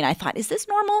out at me and I thought, is this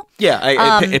normal?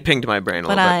 Yeah, it pinged my brain a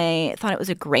little bit. But I thought it was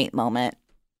a great moment.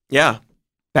 Yeah.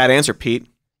 Bad answer, Pete.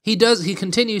 He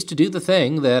continues to do the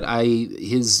thing that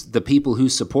the people who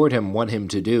support him want him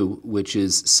to do, which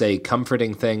is say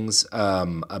comforting things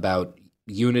about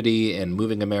unity and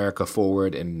moving America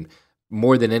forward, and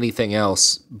more than anything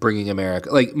else, bringing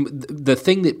America. Like, the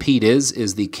thing that Pete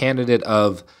is the candidate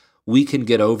of, we can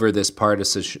get over this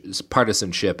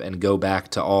partisanship and go back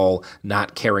to all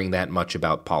not caring that much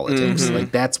about politics. Mm-hmm.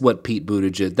 Like, that's what Pete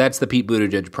Buttigieg, that's the Pete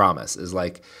Buttigieg promise, is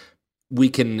like, we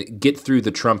can get through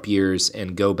the Trump years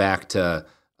and go back to,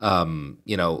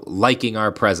 liking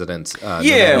our president.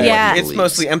 It's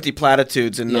mostly empty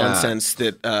platitudes and nonsense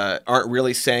that aren't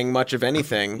really saying much of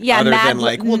anything other than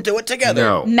like, we'll do it together.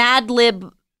 No. Mad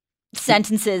lib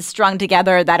sentences strung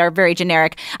together that are very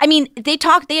generic. I mean, they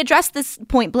addressed this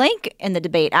point blank in the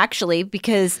debate, actually,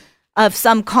 because of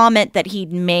some comment that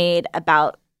he'd made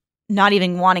about not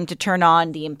even wanting to turn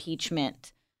on the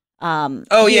impeachment.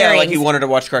 Like he wanted to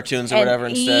watch cartoons or whatever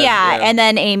instead. Yeah, and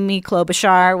then Amy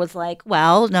Klobuchar was like,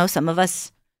 well, no, some of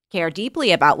us care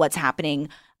deeply about what's happening.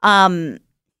 All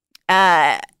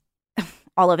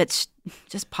of it's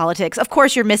just politics. Of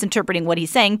course, you're misinterpreting what he's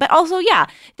saying, but also,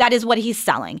 that is what he's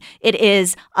selling. It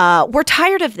is, we're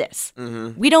tired of this.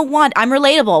 Mm-hmm. We don't want, I'm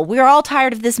relatable. We're all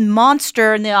tired of this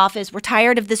monster in the office. We're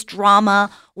tired of this drama.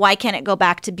 Why can't it go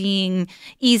back to being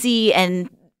easy and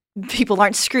people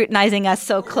aren't scrutinizing us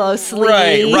so closely?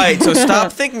 Right. So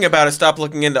stop thinking about it. Stop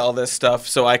looking into all this stuff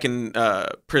so I can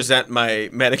present my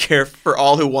Medicare for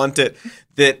all who want it.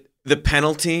 That the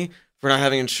penalty for not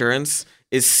having insurance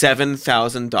is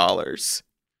 $7,000.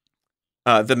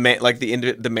 The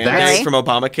mandate from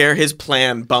Obamacare, his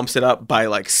plan bumps it up by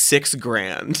like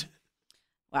 $6,000.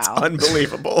 Wow, it's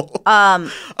unbelievable.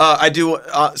 I do.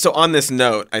 So on this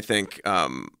note, I think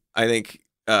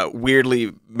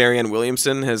weirdly, Marianne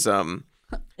Williamson has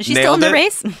Is she still in the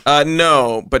race?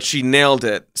 No, but she nailed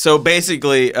it. So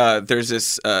basically, there's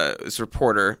this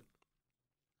reporter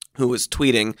who was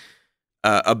tweeting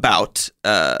about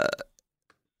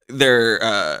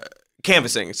their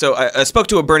canvassing. So I spoke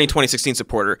to a Bernie 2016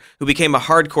 supporter who became a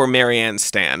hardcore Marianne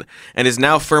stan and is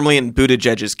now firmly in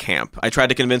Buttigieg's camp. I tried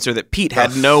to convince her that Pete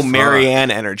had no Marianne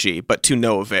energy, but to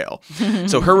no avail.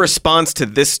 So her response to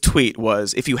this tweet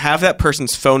was, if you have that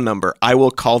person's phone number, I will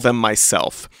call them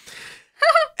myself.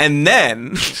 And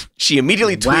then she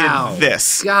immediately tweeted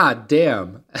this. God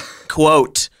damn.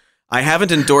 Quote, I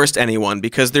haven't endorsed anyone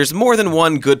because there's more than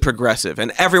one good progressive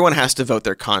and everyone has to vote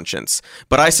their conscience.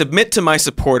 But I submit to my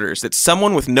supporters that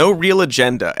someone with no real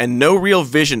agenda and no real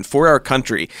vision for our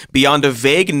country beyond a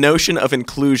vague notion of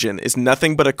inclusion is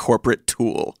nothing but a corporate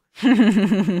tool.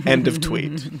 End of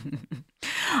tweet.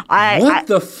 What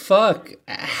the fuck?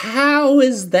 How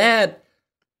is that?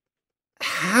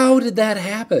 How did that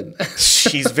happen?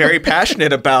 She's very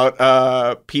passionate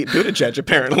about Pete Buttigieg,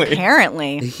 apparently.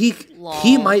 Apparently.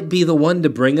 He might be the one to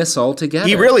bring us all together.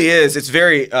 He really is. It's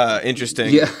very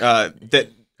interesting that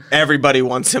everybody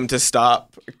wants him to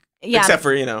stop, except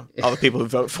for, all the people who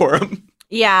vote for him.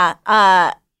 Yeah.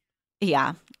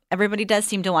 Everybody does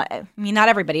seem to want, I mean, not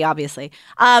everybody, obviously.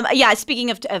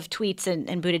 Speaking of tweets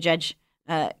and Buttigieg,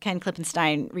 Ken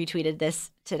Klippenstein retweeted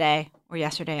this today or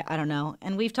yesterday, I don't know.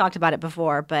 And we've talked about it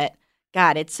before, but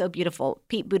God, it's so beautiful.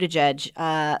 Pete Buttigieg,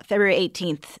 February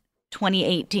 18th,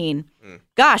 2018.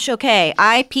 Gosh, okay.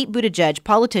 I, Pete Buttigieg,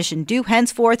 politician, do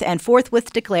henceforth and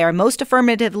forthwith declare most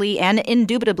affirmatively and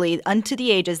indubitably unto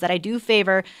the ages that I do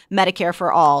favor Medicare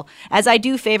for all, as I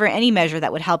do favor any measure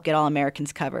that would help get all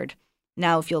Americans covered.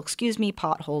 Now, if you'll excuse me,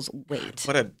 potholes wait.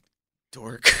 What a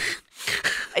dork.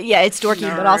 Yeah, it's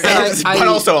dorky, but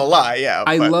also a lie. Yeah,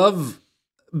 I love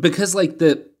because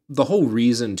the whole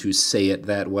reason to say it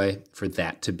that way, for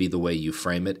that to be the way you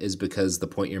frame it, is because the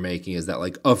point you're making is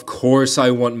that of course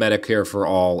I want Medicare for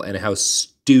all, and how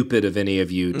stupid of any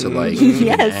of you to even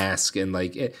ask and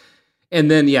And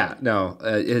then, I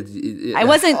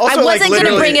wasn't going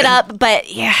to bring it up, but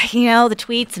the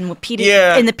tweets and what Petey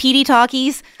in the Petey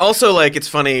talkies. Also, it's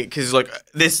funny because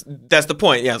that's the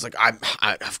point. Yeah, it's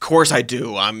I of course I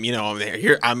do. I'm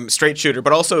here. I'm a straight shooter,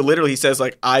 but also literally he says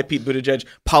I, Pete Buttigieg,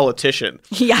 politician.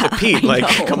 Yeah, to Pete,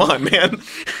 come on, man.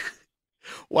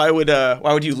 Why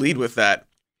would you lead with that?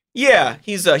 Yeah,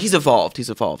 he's evolved. He's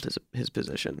evolved his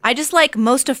position. I just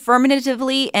most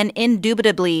affirmatively and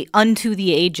indubitably unto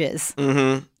the ages.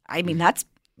 Mm-hmm. I mean, that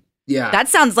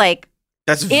sounds like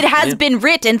it has been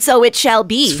written, so it shall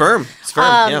be. It's firm.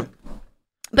 Yeah.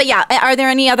 But are there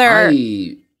any other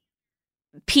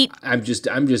Pete? I'm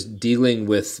just dealing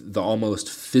with the almost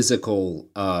physical,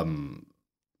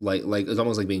 it's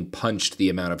almost like being punched. The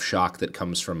amount of shock that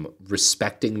comes from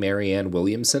respecting Marianne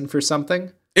Williamson for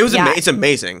something. It was it's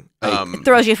amazing. It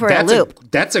throws you for a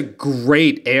loop. That's a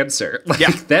great answer.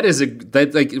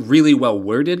 That's really well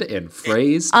worded and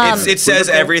phrased. It says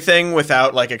everything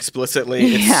without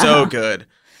explicitly. It's so good.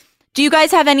 Do you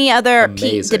guys have any other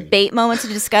debate moments to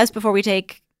discuss before we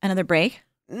take another break?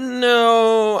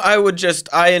 No, I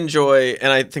enjoy,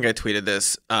 and I think I tweeted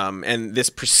this, and this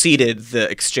preceded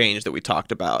the exchange that we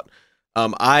talked about.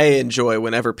 I enjoy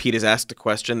whenever Pete is asked a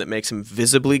question that makes him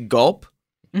visibly gulp.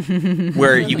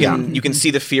 Where you can see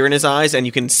the fear in his eyes and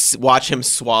you can watch him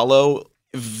swallow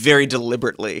very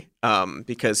deliberately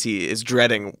because he is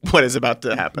dreading what is about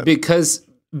to happen. Because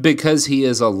he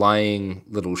is a lying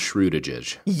little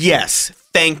Shrewdagig. Yes.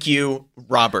 Thank you,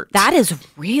 Robert. That is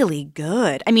really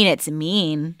good. I mean, it's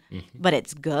mean, but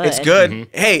it's good. It's good.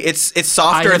 Mm-hmm. Hey, it's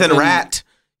softer than rat,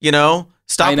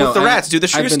 Stop with the rats. Do the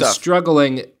Shrew stuff. I've been stuff.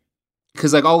 struggling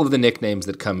because all of the nicknames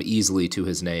that come easily to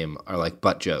his name are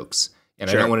butt jokes. And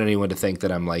I don't want anyone to think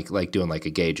that I'm doing a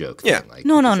gay joke thing.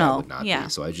 No. Be.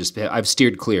 So I've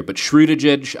steered clear. But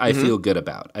Shrewdagig, I feel good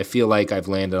about. I feel like I've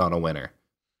landed on a winner.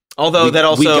 Although we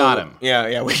got him.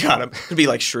 Yeah, we got him. It'd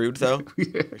be Shrewd though.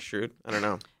 Shrewd. I don't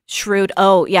know. Shrewd.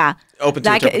 Oh yeah. Open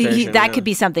to interpretation. That could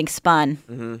be something spun.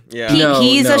 Mm-hmm. Yeah.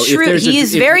 He's a shrewd.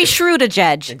 He's very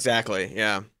Shrewdagig. Exactly.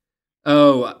 Yeah.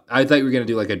 Oh, I thought you were going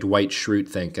to do a Dwight Schrute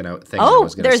thing. I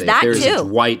was going to say, that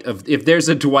if there's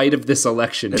a Dwight of this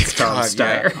election, it's Tom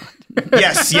Steyer.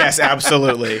 Yeah. Yes,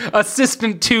 absolutely.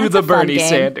 Assistant to the Bernie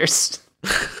Sanders.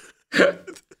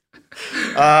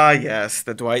 Yes,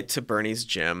 the Dwight to Bernie's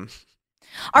Jim.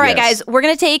 All right, guys, we're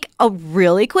going to take a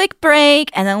really quick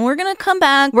break, and then we're going to come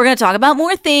back. We're going to talk about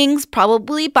more things,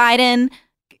 probably Biden.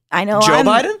 I know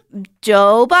Biden?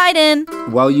 Joe Biden.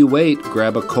 While you wait,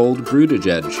 grab a cold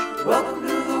Buttigieg. Welcome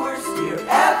to the worst year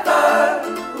ever.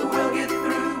 We'll get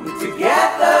through it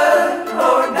together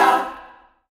or not.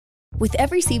 With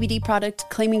every CBD product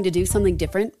claiming to do something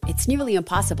different, it's nearly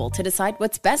impossible to decide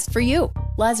what's best for you.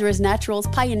 Lazarus Naturals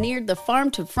pioneered the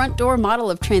farm-to-front-door model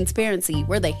of transparency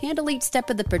where they handle each step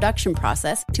of the production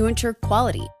process to ensure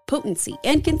quality, potency,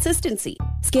 and consistency.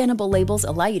 Scannable labels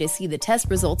allow you to see the test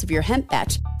results of your hemp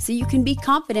batch so you can be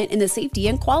confident in the safety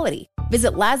and quality.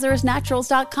 Visit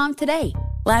LazarusNaturals.com today.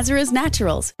 Lazarus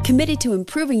Naturals, committed to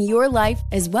improving your life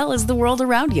as well as the world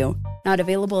around you. Not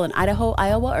available in Idaho,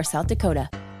 Iowa, or South Dakota.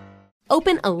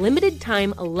 Open a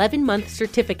limited-time 11-month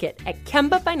certificate at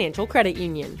Kemba Financial Credit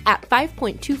Union. At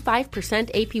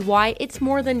 5.25% APY, it's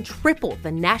more than triple the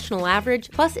national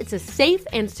average, plus it's a safe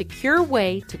and secure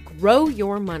way to grow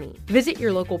your money. Visit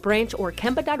your local branch or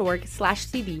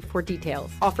kemba.org/cb for details.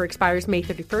 Offer expires May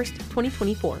 31st,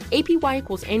 2024. APY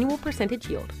equals annual percentage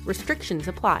yield. Restrictions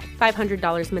apply.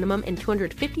 $500 minimum and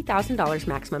 $250,000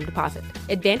 maximum deposit.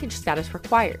 Advantage status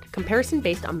required. Comparison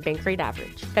based on bank rate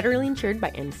average. Federally insured by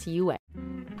NCUA.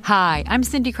 Hi, I'm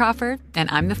Cindy Crawford, and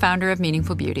I'm the founder of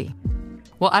Meaningful Beauty.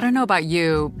 Well, I don't know about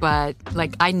you, but,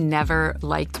 I never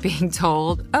liked being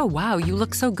told, oh, wow, you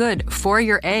look so good for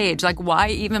your age. Why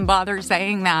even bother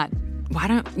saying that? Why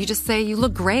don't you just say you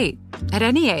look great at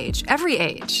any age, every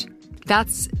age?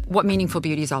 That's what Meaningful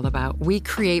Beauty is all about. We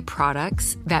create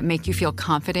products that make you feel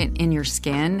confident in your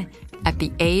skin at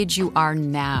the age you are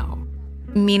now.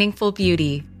 Meaningful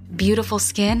Beauty. Beautiful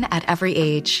skin at every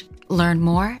age. Learn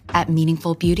more at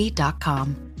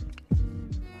meaningfulbeauty.com.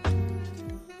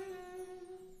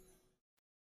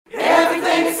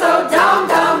 Everything's so dumb,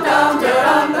 dumb, dumb,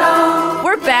 dumb, dumb.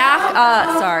 We're back.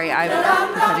 Sorry, I'm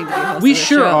pretending to be host We of the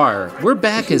sure show. are. We're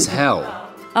back as hell.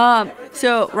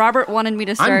 So Robert wanted me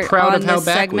to start I'm proud on of how this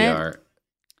back segment. we are.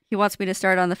 He wants me to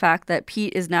start on the fact that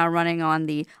Pete is now running on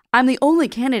I'm the only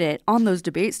candidate on those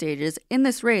debate stages in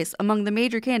this race among the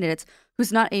major candidates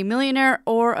who's not a millionaire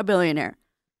or a billionaire.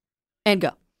 And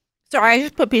go. Sorry, I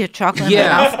just put a piece of chocolate in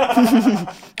Yeah. my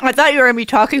mouth. I thought you were going to be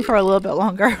talking for a little bit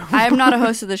longer. I am not a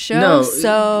host of the show,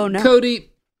 so no.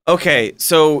 Cody. Okay,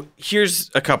 so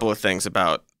here's a couple of things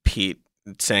about Pete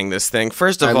saying this thing.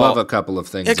 First of I all, love a couple of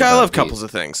things. Yeah, I about love Pete. couples of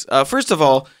things. First of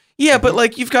all, yeah,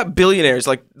 but you've got billionaires,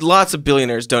 lots of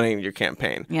billionaires donating to your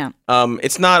campaign. Yeah.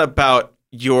 It's not about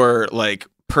your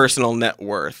personal net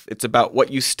worth. It's about what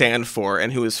you stand for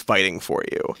and who is fighting for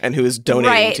you and who is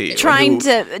donating to you. Trying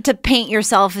to paint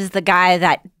yourself as the guy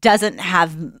that doesn't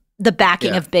have the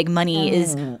backing of big money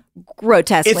is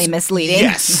grotesquely misleading.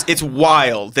 Yes, it's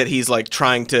wild that he's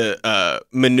trying to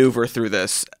maneuver through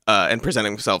this and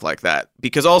presenting himself like that.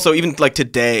 Because also, even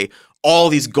today, all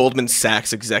these Goldman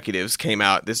Sachs executives came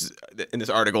out in this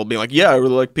article being like, yeah, I really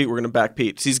like Pete. We're going to back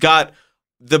Pete. So he's got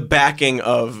the backing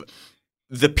of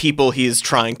the people he's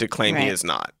trying to claim he is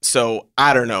not. So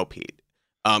I don't know, Pete.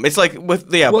 It's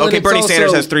Bernie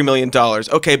Sanders has $3 million.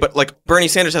 Okay, but Bernie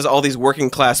Sanders has all these working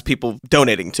class people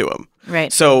donating to him.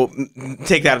 Right. So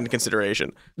take that into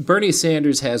consideration. Bernie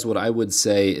Sanders has what I would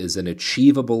say is an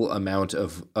achievable amount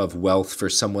of wealth for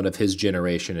someone of his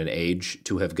generation and age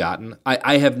to have gotten.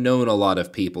 I have known a lot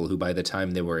of people who by the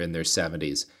time they were in their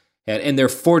 70s, and they're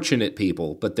fortunate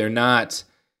people, but they're not...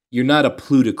 You're not a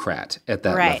plutocrat at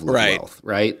that level of wealth,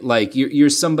 right? You're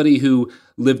somebody who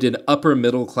lived an upper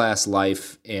middle class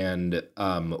life and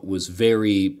was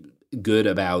very good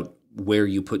about where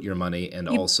you put your money, and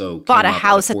also bought a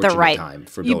house at the right time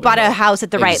for you bought a house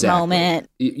at the right moment.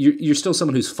 You're still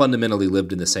someone who's fundamentally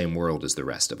lived in the same world as the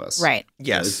rest of us, right?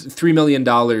 Yes, $3 million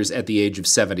at the age of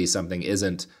 70 something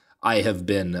isn't. I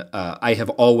have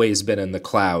always been in the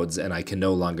clouds, and I can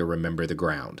no longer remember the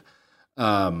ground.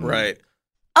 Right.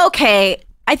 Okay,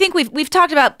 I think we've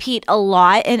talked about Pete a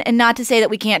lot, and not to say that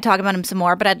we can't talk about him some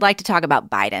more, but I'd like to talk about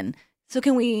Biden. So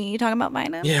can we talk about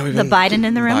Biden? Yeah, the Biden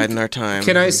in the room. Biden our time.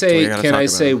 Can I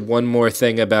say one more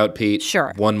thing about Pete?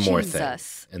 Sure. One more thing,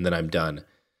 and then I'm done.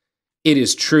 It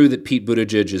is true that Pete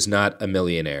Buttigieg is not a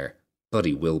millionaire, but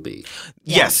he will be.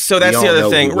 Yes, so that's the other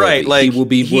thing, right? He will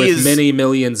be worth many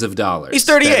millions of dollars. He's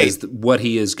 38. That is what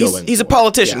he is going. He's a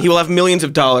politician. Yeah. He will have millions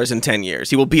of dollars in 10 years.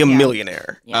 He will be a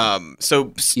millionaire. Yeah.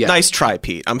 Nice try,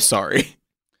 Pete. I'm sorry.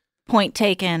 Point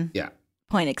taken. Yeah.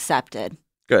 Point accepted.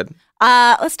 Good.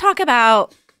 Let's talk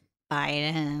about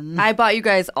Biden. I bought you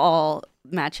guys all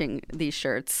matching these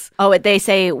shirts. Oh, they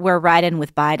say we're riding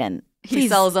with Biden. He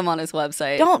sells them on his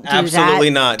website. Don't do that.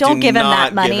 Absolutely not. Don't give him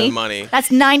that money. Give him money. That's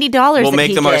 $90. We'll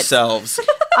make them ourselves.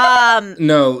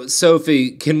 No,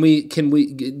 Sophie, can we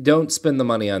don't spend the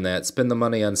money on that. Spend the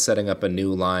money on setting up a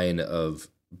new line of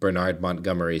Bernard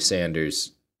Montgomery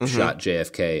Sanders shot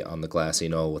JFK on the grassy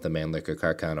knoll with a Mannlicher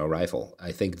Carcano rifle.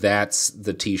 I think that's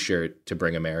the T-shirt to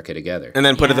bring America together. And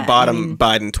then put at the bottom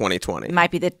Biden 2020. It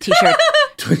might be the T-shirt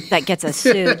that gets us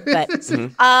sued. But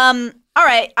all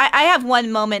right, I have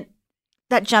one moment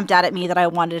that jumped out at me that I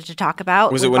wanted to talk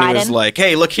about. Was it with when Biden. he was like,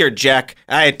 "Hey, look here, Jack.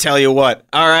 I tell you what.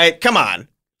 All right, come on."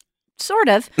 Sort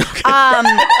of.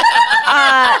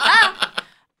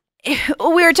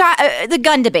 We were talking the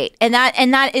gun debate, and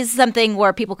that is something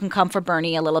where people can come for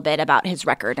Bernie a little bit about his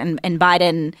record, and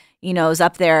Biden, is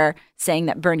up there saying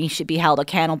that Bernie should be held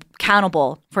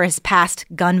accountable for his past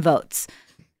gun votes.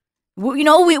 We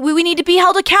need to be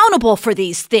held accountable for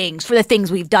these things, for the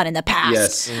things we've done in the past.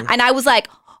 Yes. And I was like,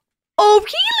 oh,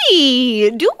 really?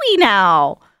 Do we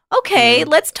now? Okay,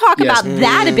 let's talk about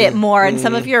that a bit more in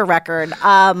some of your record.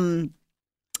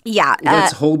 Yeah.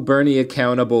 Let's hold Bernie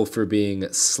accountable for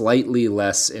being slightly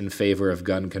less in favor of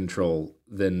gun control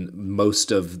than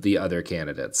most of the other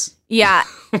candidates. Yeah.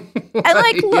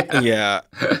 Yeah.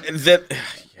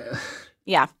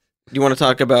 Yeah. You want to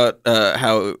talk about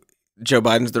how Joe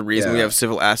Biden's the reason we have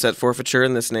civil asset forfeiture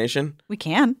in this nation? We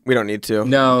can. We don't need to.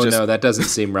 No, that doesn't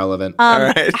seem relevant. All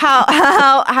right.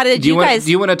 How did you guys?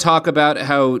 Do you want to talk about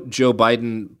how Joe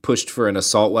Biden pushed for an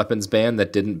assault weapons ban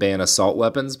that didn't ban assault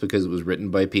weapons because it was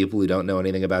written by people who don't know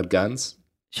anything about guns?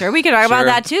 Sure, we could talk about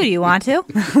that too. Do you want to?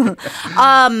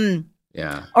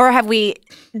 Yeah. Or have we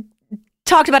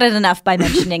talked about it enough by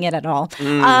mentioning it at all?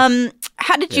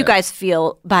 How did you guys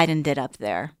feel Biden did up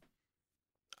there?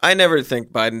 I never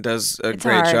think Biden does a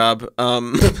great job.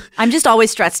 I'm just always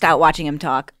stressed out watching him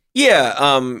talk.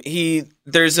 Yeah,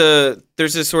 there's a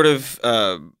sort of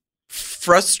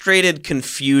frustrated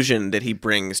confusion that he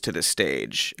brings to the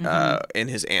stage in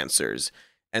his answers.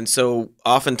 And so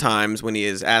oftentimes when he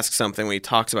is asked something, when he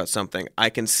talks about something,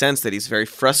 I can sense that he's very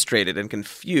frustrated and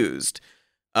confused,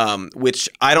 which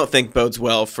I don't think bodes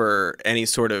well for any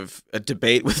sort of a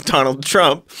debate with Donald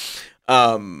Trump.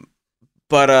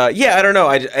 But I don't know.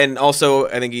 And also,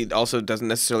 I think he also doesn't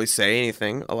necessarily say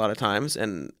anything a lot of times.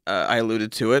 And I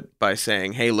alluded to it by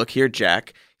saying, "Hey, look here,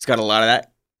 Jack." He's got a lot of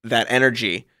that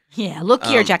energy. Yeah, look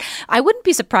here, Jack. I wouldn't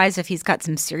be surprised if he's got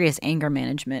some serious anger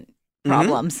management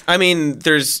problems. I mean,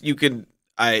 there's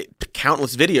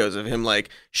countless videos of him like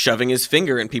shoving his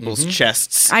finger in people's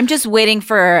chests. I'm just waiting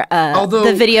for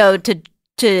the video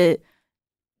to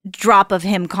drop of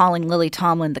him calling Lily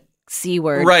Tomlin the C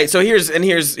word. Right. So here's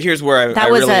where I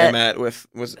really am at with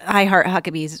I Heart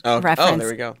Huckabee's reference. Oh, there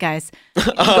we go, guys.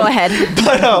 Go ahead.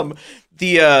 But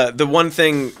the one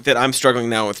thing that I'm struggling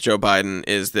now with Joe Biden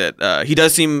is that he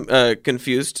does seem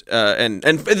confused, and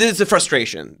it's a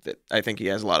frustration that I think he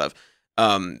has a lot of.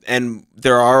 And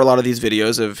there are a lot of these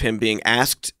videos of him being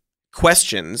asked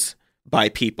questions by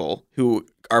people who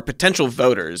are potential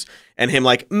voters, and him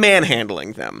like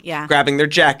manhandling them, grabbing their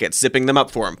jackets, zipping them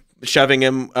up for him, shoving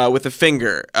him with a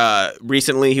finger.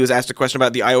 Recently, he was asked a question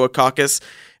about the Iowa caucus,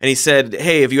 and he said,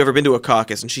 "Hey, have you ever been to a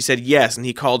caucus?" And she said, "Yes." And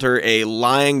he called her a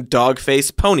lying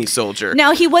dog-faced pony soldier.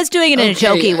 Now, he was doing it in a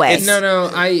jokey way. I feel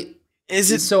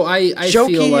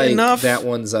like enough? That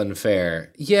one's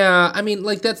unfair. Yeah, I mean,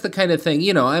 like that's the kind of thing.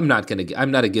 I'm not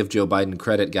a give Joe Biden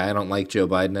credit guy. I don't like Joe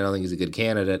Biden. I don't think he's a good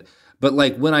candidate. But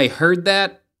like when I heard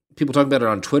that, people talking about it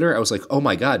on Twitter, I was like, oh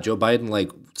my God, Joe Biden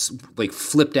like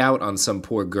flipped out on some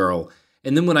poor girl.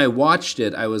 And then when I watched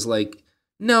it, I was like,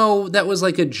 no, that was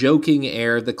like a joking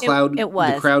air. The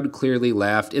crowd clearly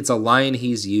laughed. It's a line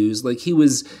he's used. Like he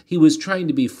was trying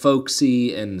to be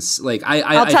folksy and like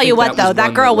I'll tell you what though,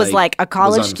 that girl was like a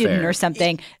college student or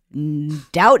something.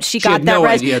 Doubt she got that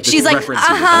right. She's like,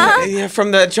 yeah,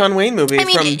 from the John Wayne movie. I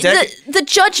mean, the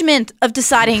judgment of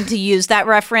deciding to use that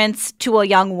reference to a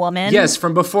young woman. Yes,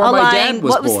 from before my dad was born.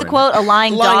 What was the quote? A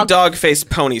lying dog-faced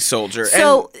pony soldier.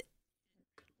 So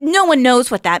no one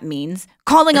knows what that means.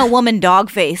 Calling a woman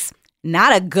dog-face,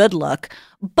 not a good look.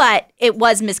 But it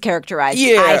was mischaracterized,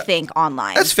 I think,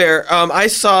 online. That's fair. I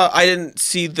didn't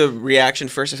see the reaction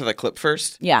first. I saw the clip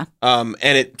first. Yeah. And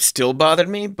it still bothered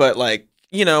me, but like,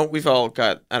 we've all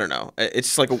got, I don't know.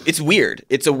 It's like, it's weird.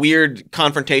 It's a weird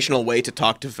confrontational way to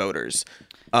talk to voters.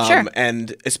 Sure.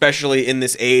 And especially in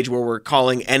this age where we're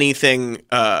calling anything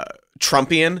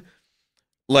Trumpian,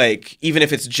 like, even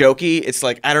if it's jokey, it's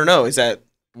like, I don't know. Is that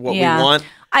what we want?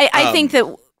 I think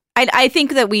that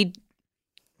we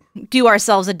do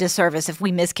ourselves a disservice if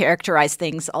we mischaracterize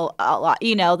things a lot.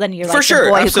 Then you're like for sure,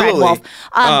 the boy absolutely. who cried wolf.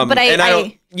 But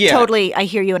I Yeah. Totally, I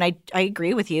hear you, and I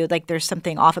agree with you. Like, there's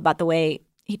something off about the way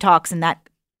he talks in that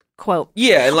quote.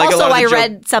 Yeah, and like also, a lot of I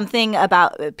read something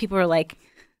about people were like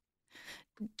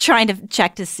trying to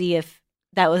check to see if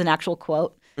that was an actual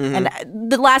quote, and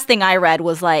the last thing I read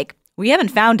was like, we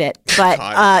haven't found it,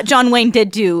 but John Wayne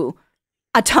did do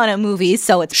a ton of movies,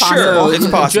 so it's possible. Sure, it's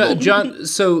possible. John,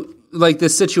 so. Like the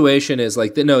situation is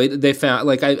like they found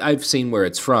like I've seen where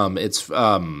it's from. It's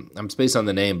it's based on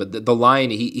the name, but the line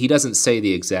he doesn't say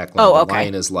the exact line. Oh, okay. The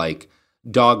line is like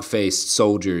dog-faced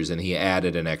soldiers, and he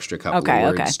added an extra couple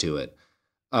of words to it.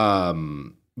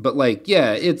 But like,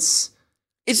 yeah, it's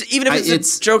even if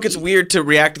it's a joke, it's weird to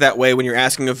react that way when you're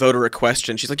asking a voter a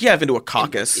question. She's like, "Yeah, I've been to a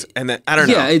caucus," and then I don't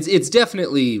know. Yeah, it's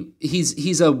definitely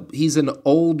he's an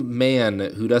old man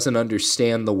who doesn't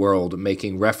understand the world,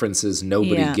 making references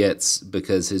nobody gets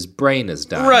because his brain is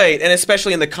dying. Right, and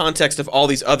especially in the context of all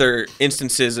these other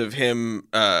instances of him,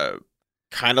 kind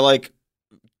of like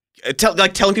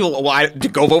telling people why to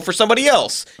go vote for somebody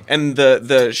else, and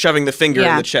the shoving the finger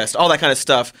in the chest, all that kind of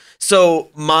stuff. So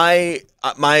my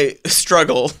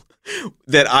struggle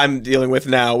that I'm dealing with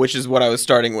now, which is what I was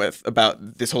starting with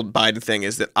about this whole Biden thing,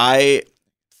 is that I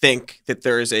think that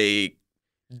there is a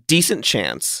decent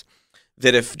chance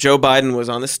that if Joe Biden was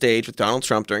on the stage with Donald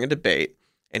Trump during a debate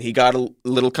and he got a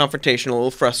little confrontational, a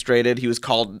little frustrated, he was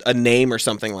called a name or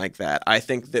something like that, I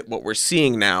think that what we're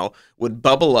seeing now would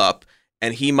bubble up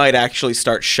and he might actually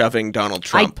start shoving Donald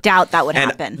Trump. I doubt that would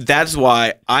happen. That's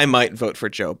why I might vote for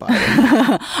Joe Biden.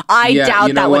 I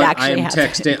doubt that would actually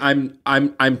happen.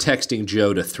 I'm texting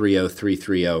Joe to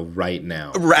 30330 right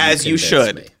now. As you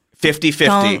should. 50-50.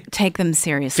 Don't take them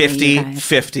seriously.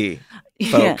 50-50.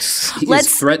 Folks. He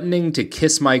is threatening to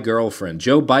kiss my girlfriend.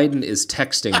 Joe Biden is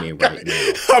texting me right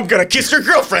now. I'm going to kiss your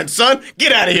girlfriend, son.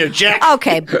 Get out of here, Jack.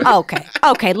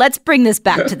 Okay. Let's bring this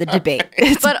back to the debate.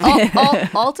 But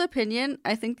alt opinion,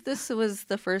 I think this was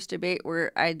the first debate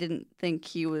where I didn't think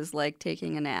he was like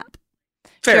taking a nap.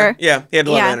 Fair. Sure. Yeah, he had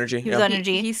a lot of energy. He was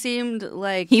energy. He seemed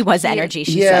like he was energy.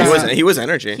 She said he was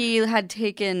energy. He had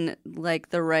taken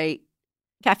like the right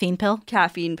caffeine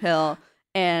pill,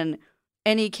 and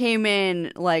he came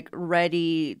in like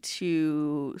ready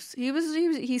to.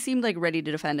 He seemed like ready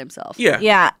to defend himself.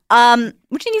 Yeah.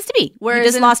 Which he needs to be. Whereas he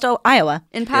just lost Iowa.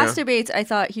 In past debates, I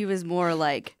thought he was more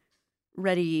like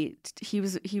ready. He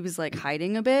was like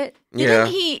hiding a bit. Didn't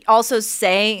he also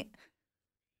say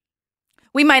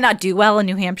we might not do well in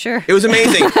New Hampshire? It was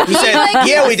amazing. He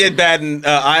said, we did bad in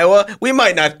Iowa. We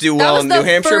might not do well in New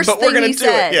Hampshire, but we're going to do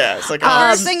it. Yeah, it's like,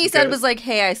 first thing he said was like,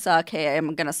 hey, I suck. Hey,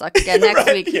 I'm going to suck again next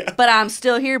week. Yeah. But I'm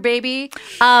still here, baby.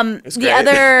 The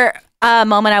other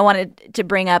moment I wanted to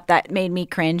bring up that made me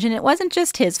cringe, and it wasn't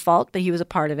just his fault, but he was a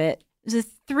part of it. There's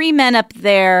three men up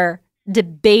there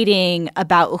debating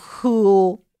about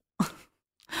who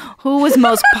was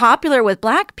most popular with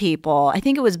black people. I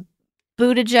think it was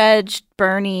Buttigieg,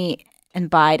 Bernie, and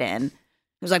Biden. It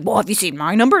was like, well, have you seen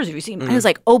my numbers? Have you seen? I was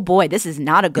like, oh boy, this is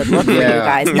not a good look for you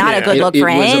guys. Not a good look for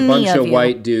any of you. It was a bunch of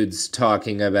white dudes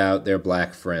talking about their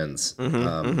black friends.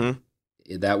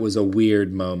 That was a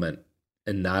weird moment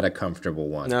and not a comfortable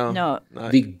one. No.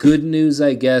 The good news,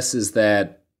 I guess, is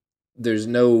that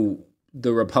the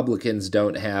Republicans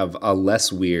don't have a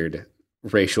less weird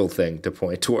racial thing to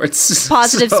point towards.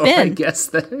 Positive spin. I guess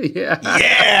that,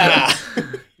 yeah.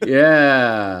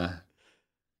 Yeah.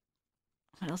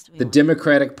 What else do we The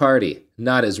Democratic Party,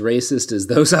 not as racist as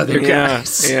those other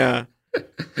guys. Yeah.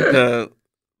 The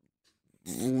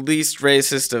least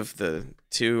racist of the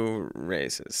two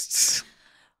racists.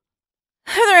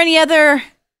 Are there any other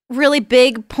really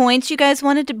big points you guys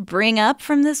wanted to bring up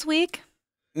from this week?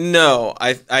 No,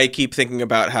 I keep thinking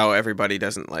about how everybody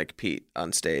doesn't like Pete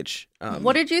on stage.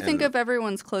 What did you think of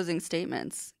everyone's closing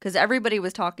statements? Because everybody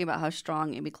was talking about how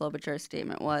strong Amy Klobuchar's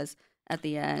statement was at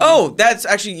the end. Oh, that's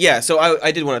actually, So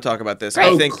I did want to talk about this.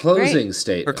 Great. I think closing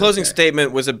statement. Her closing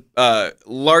statement was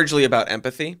largely about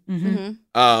empathy.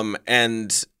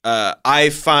 And I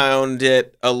found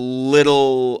it a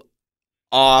little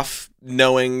off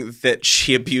knowing that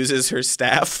she abuses her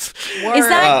staff. Is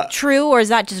that true or is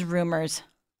that just rumors?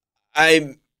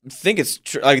 I think it's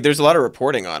true. Like, there's a lot of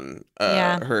reporting on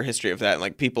her history of that,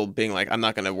 like people being like, "I'm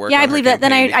not going to work." Yeah, I believe that.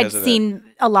 Then I'd seen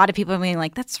a lot of people being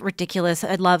like, "That's ridiculous.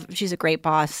 She's a great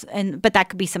boss," but that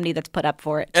could be somebody that's put up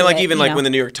for it. And like even like when the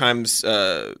New York Times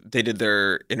they did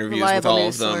their interviews with all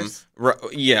of them,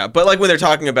 but like when they're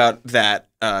talking about that,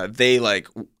 they like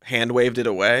hand waved it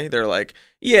away. They're like,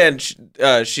 "Yeah, and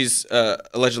she's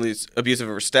allegedly abusive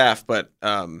of her staff," but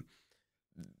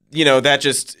that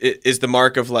just is the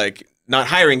mark of like not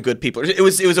hiring good people. It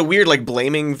was a weird like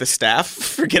blaming the staff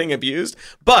for getting abused.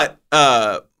 But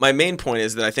my main point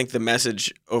is that I think the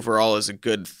message overall is a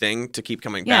good thing to keep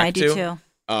coming back to. Yeah, I do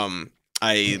too.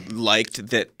 I liked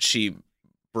that she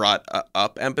brought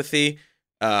up empathy.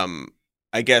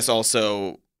 I guess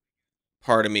also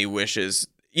part of me wishes,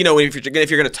 if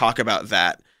you're going to talk about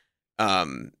that,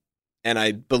 and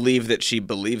I believe that she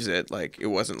believes it. Like, it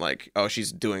wasn't like, oh,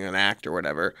 she's doing an act or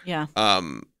whatever. Yeah.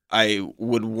 I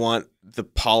would want the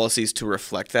policies to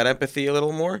reflect that empathy a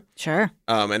little more. Sure.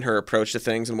 And her approach to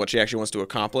things and what she actually wants to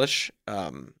accomplish.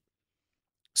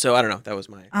 So I don't know. That was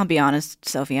my. I'll be honest,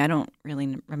 Sophie. I don't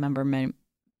really remember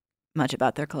much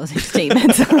about their closing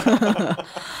statements.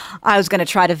 I was going to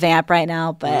try to vamp right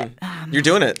now, but You're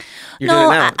doing it. You're no,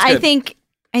 doing it now. It's I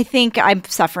good. think I'm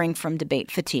suffering from debate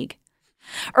fatigue.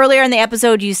 Earlier in the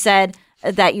episode, you said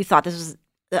that you thought this was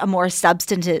a more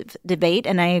substantive debate,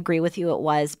 and I agree with you. It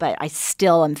was, but I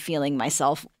still am feeling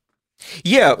myself.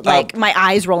 Yeah, Like my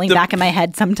eyes rolling back in my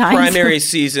head sometimes. Primary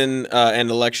season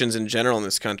and elections in general in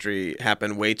this country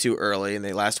happen way too early and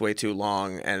they last way too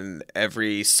long. And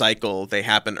every cycle they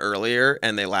happen earlier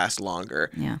and they last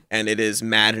longer. Yeah. And it is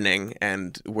maddening.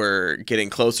 And we're getting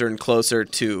closer and closer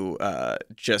to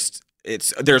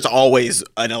there's always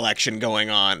an election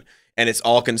going on and it's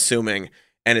all consuming.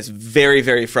 And it's very,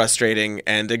 very frustrating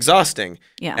and exhausting.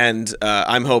 Yeah. And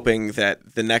I'm hoping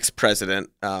that the next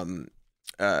president,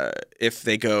 if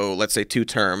they go, let's say, 2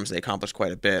 terms, they accomplish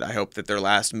quite a bit. I hope that their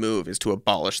last move is to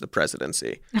abolish the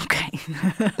presidency. Okay.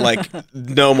 Like,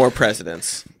 no more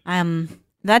presidents.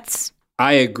 That's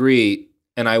I agree,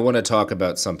 and I want to talk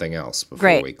about something else before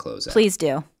great. we close out. Please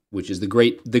do. Which is the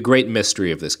great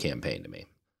mystery of this campaign to me.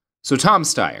 So Tom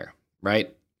Steyer,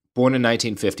 right? Born in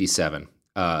 1957.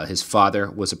 His father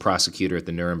was a prosecutor at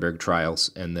the Nuremberg trials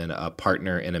and then a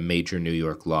partner in a major New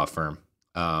York law firm.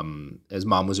 His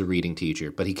mom was a reading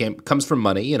teacher, but he comes from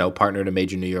money, partner at a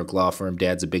major New York law firm.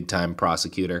 Dad's a big-time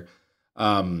prosecutor.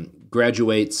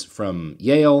 Graduates from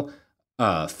Yale,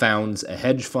 founds a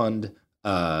hedge fund,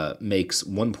 makes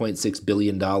 $1.6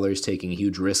 billion taking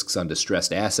huge risks on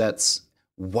distressed assets.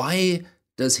 Why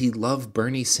does he love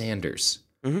Bernie Sanders?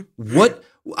 Mm-hmm. What?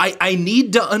 I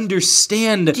need to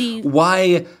understand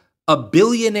why a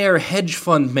billionaire hedge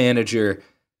fund manager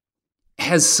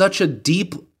has such a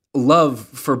deep love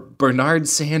for Bernard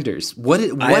Sanders. What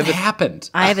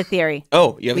happened? I have a theory.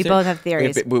 Oh, you have we a theory? both have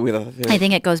theories. We have a theory. I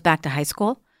think it goes back to high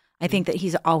school. I think that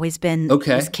he's always been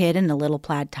this kid in a little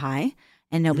plaid tie,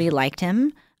 and nobody liked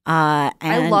him. And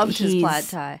I loved his plaid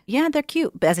tie. Yeah, they're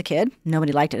cute. But as a kid,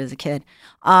 nobody liked it as a kid.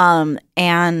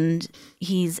 And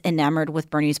he's enamored with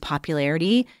Bernie's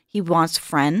popularity. He wants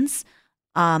friends.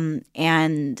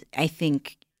 And I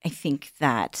think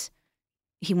that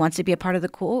he wants to be a part of the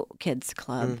cool kids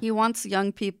club. He wants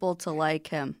young people to like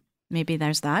him. Maybe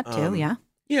there's that too, yeah.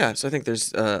 Yeah, so I think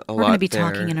there's a lot there. We're going to be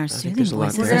talking in our soothing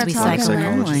voices as we talk cycle in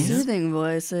our in. soothing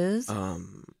voices.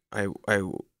 I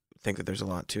think that there's a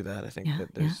lot to that. I think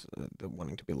that there's the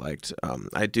wanting to be liked.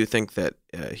 I do think that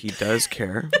he does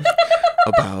care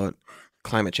about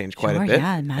climate change quite a bit.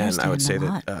 Yeah, it matters and to I would him say a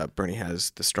lot. that Bernie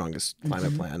has the strongest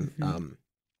climate plan.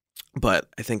 But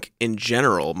I think in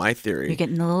general, my theory... You're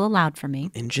getting a little loud for me.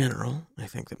 In general, I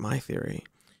think that my theory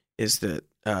is that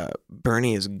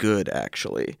Bernie is good,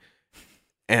 actually.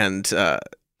 And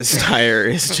Steyer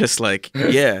is just like,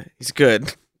 yeah, he's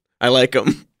good. I like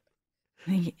him.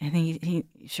 I think he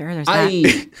sure there's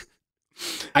that.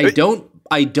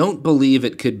 I don't believe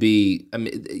it could be. I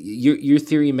mean, your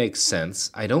theory makes sense.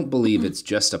 I don't believe it's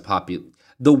just a popular.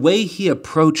 The way he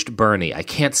approached Bernie, I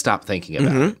can't stop thinking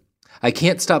about it. I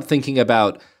can't stop thinking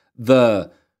about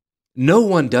no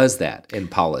one does that in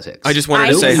politics. I just wanted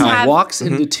to say how he walks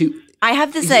into two. I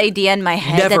have this idea in my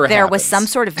head that there was some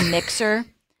sort of mixer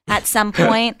at some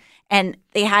point, and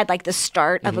they had like the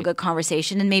start of a good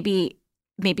conversation, and maybe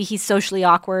he's socially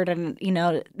awkward and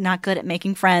not good at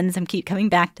making friends and keep coming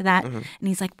back to that. And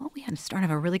he's like, well, we had a start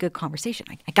of a really good conversation.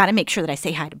 I got to make sure that I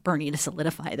say hi to Bernie to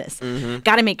solidify this.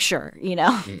 Got to make sure,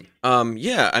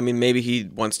 Yeah, I mean, maybe he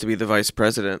wants to be the vice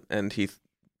president and he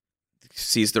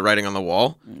sees the writing on the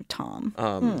wall. Tom,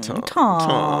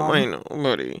 I know,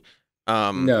 buddy.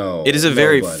 No, it is a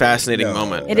very fascinating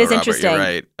moment. It is Robert, interesting. You're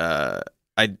right.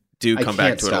 I do come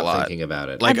back to it a lot. Thinking about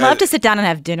it. I'd love to sit down and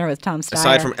have dinner with Tom Steyer.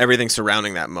 Aside from everything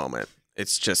surrounding that moment,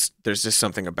 there's just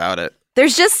something about it.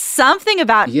 There's just something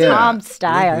about Tom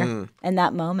Steyer in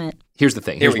that moment. Here's the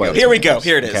thing. Here we go.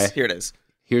 Here it is. Okay? Here it is.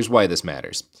 Here's why this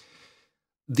matters.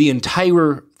 The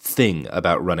entire thing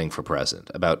about running for president,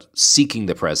 about seeking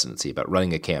the presidency, about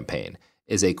running a campaign,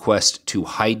 is a quest to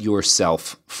hide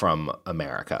yourself from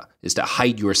America, is to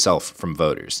hide yourself from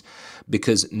voters.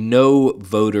 Because no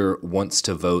voter wants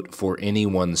to vote for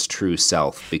anyone's true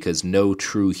self, because no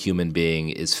true human being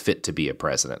is fit to be a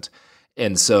president.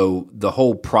 And so the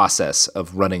whole process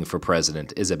of running for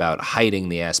president is about hiding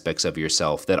the aspects of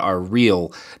yourself that are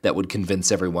real, that would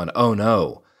convince everyone, oh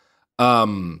no.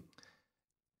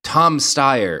 Tom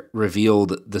Steyer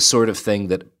revealed the sort of thing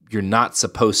that you're not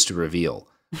supposed to reveal,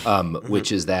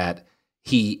 which is that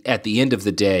he, at the end of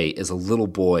the day, is a little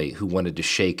boy who wanted to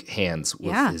shake hands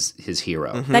with his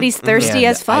hero. Mm-hmm. That he's thirsty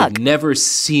as fuck. I've never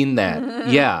seen that.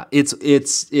 Yeah,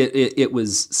 it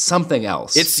was something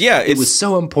else. It was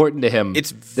so important to him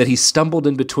that he stumbled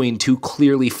in between two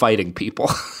clearly fighting people.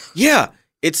 Yeah,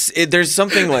 there's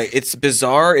something like, it's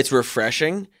bizarre, it's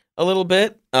refreshing a little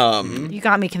bit. You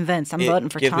got me convinced. I'm voting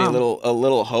for Tom. Give me a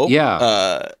little hope.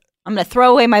 Yeah. I'm going to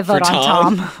throw away my vote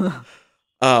on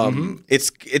Tom.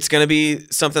 It's going to be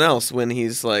something else when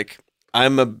he's like,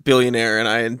 I'm a billionaire and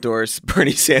I endorse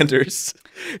Bernie Sanders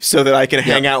so that I can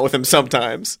hang out with him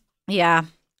sometimes. Yeah.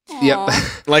 Yep.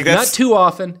 Like that's not too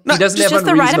often. He doesn't have just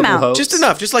the right unreasonable amount. hopes. Just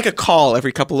enough. Just like a call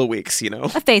every couple of weeks, you know? A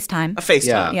FaceTime. A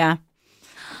FaceTime. Yeah.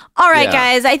 All right,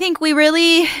 guys. I think we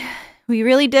really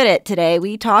did it today.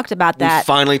 We talked about that. We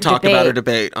finally talked debate. about a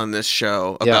debate on this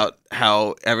show about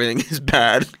how everything is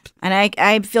bad. And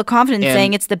I feel confident in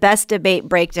saying it's the best debate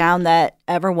breakdown that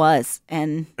ever was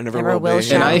and never will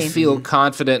be. And I feel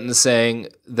confident in saying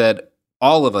that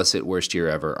all of us at Worst Year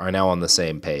Ever are now on the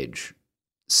same page.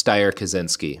 Steyer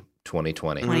Kaczynski,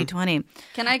 2020. 2020.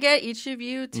 Can I get each of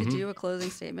you to do a closing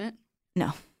statement?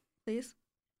 No. Please?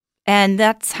 And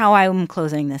that's how I'm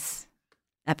closing this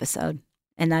episode.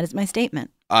 And that is my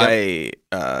statement. I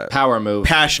power move.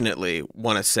 Passionately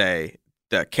want to say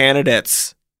the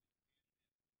candidates.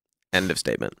 End of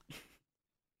statement.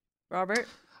 Robert?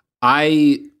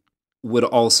 I would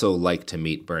also like to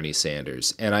meet Bernie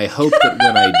Sanders, and I hope that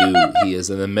when I do, he is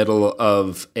in the middle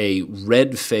of a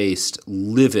red-faced,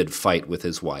 livid fight with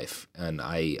his wife. And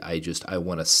I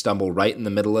want to stumble right in the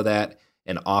middle of that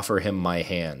and offer him my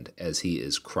hand as he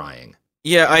is crying.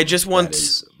 Yeah, I just want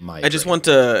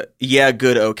to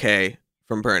good, okay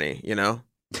from Bernie, you know?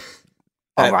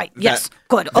 All right. Yes.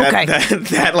 Good. Okay.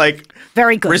 That like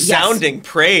very good. Resounding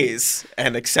praise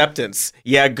and acceptance.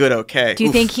 Yeah. Good. Okay. Do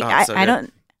you think he? I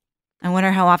don't. I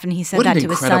wonder how often he said that to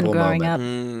his son growing up.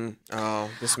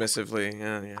 Dismissively.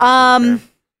 Yeah. All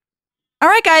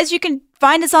right, guys. You can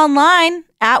find us online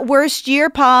at Worst Year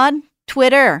Pod,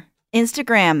 Twitter,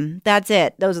 Instagram. That's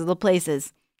it. Those are the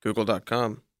places.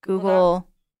 Google.com. Google.com.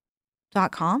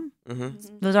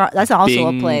 Mm-hmm. That's also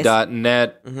a place.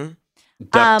 Bing.net. Mm-hmm.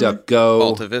 DuckDuckGo,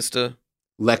 Alta Vista,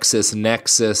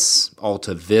 LexisNexis,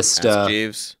 Alta Vista, Ask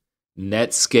Jeeves,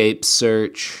 Netscape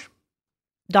search,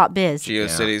 .biz,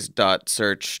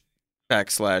 GeoCities.search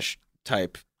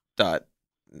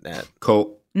 /type.net.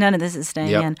 Cool. None of this is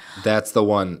staying in. That's the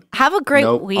one. Have a great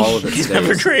week. All of it stays. Have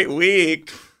a great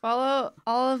week. Follow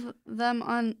all of them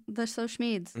on the social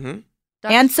medias. Mm-hmm.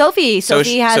 And Sophie.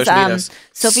 Sophie has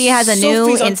a new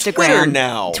Instagram Twitter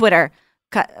now. Twitter.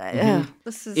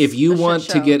 If you want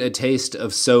to get a taste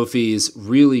of Sophie's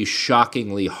really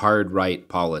shockingly hard right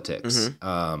politics,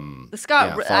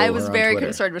 I was very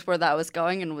concerned before that was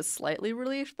going and was slightly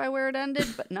relieved by where it ended,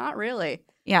 but not really.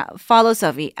 Yeah, follow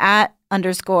Sophie at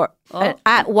Y_Sophie_Y.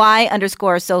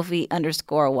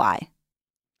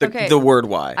 The word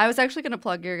Y. I was actually going to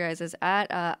plug your guys'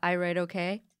 at I Write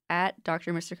Okay, at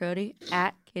Dr. Mr. Cody,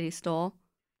 at Katie Stoll.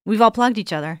 We've all plugged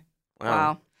each other.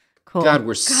 Wow. Cool. God,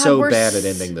 we're so bad at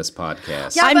ending this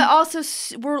podcast. Yeah, but also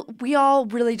we all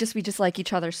really we just like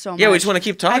each other so much. Yeah, we just want to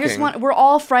keep talking. We're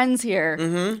all friends here.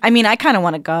 Mm-hmm. I mean, I kind of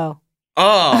want to go.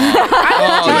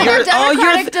 You're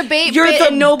Democratic debate bit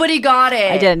and nobody got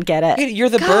it. I didn't get it. Hey, you're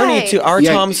the Bernie to our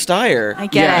Tom Steyer. I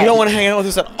get it. You don't want to hang out with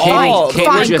us at all.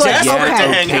 Fine, good. You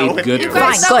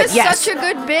guys, that was such a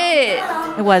good bit.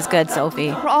 It was good, Sophie.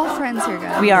 We're all friends here,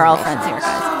 guys. We are all friends here,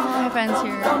 guys. All my friends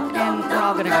here, and we're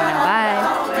all gonna go now.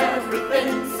 Bye.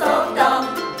 Everything's so dumb.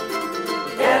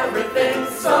 Everything's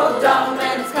so dumb,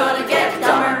 and it's gonna get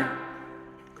dumber.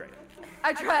 Great.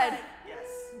 I tried.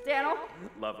 Daniel?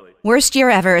 Lovely. Worst Year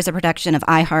Ever is a production of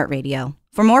iHeartRadio.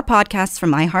 For more podcasts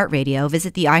from iHeartRadio,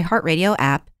 visit the iHeartRadio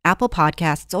app, Apple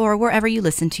Podcasts, or wherever you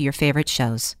listen to your favorite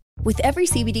shows. With every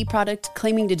CBD product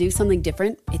claiming to do something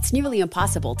different, it's nearly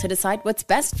impossible to decide what's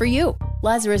best for you.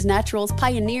 Lazarus Naturals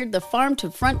pioneered the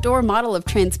farm-to-front-door model of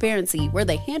transparency, where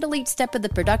they handle each step of the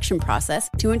production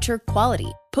process to ensure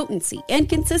quality, potency, and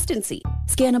consistency.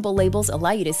 Scannable labels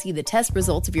allow you to see the test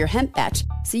results of your hemp batch,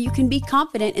 so you can be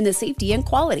confident in the safety and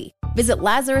quality. Visit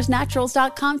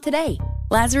LazarusNaturals.com today.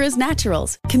 Lazarus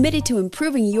Naturals, committed to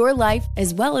improving your life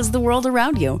as well as the world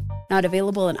around you. Not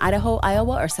available in Idaho,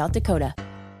 Iowa, or South Dakota.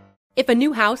 If a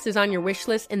new house is on your wish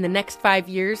list in the next 5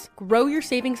 years, grow your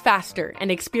savings faster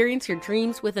and experience your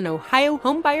dreams with an Ohio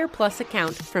Homebuyer Plus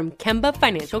account from Kemba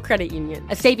Financial Credit Union.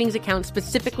 A savings account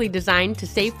specifically designed to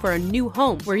save for a new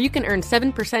home where you can earn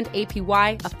 7%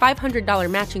 APY, a $500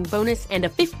 matching bonus, and a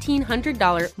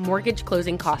 $1,500 mortgage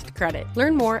closing cost credit.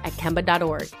 Learn more at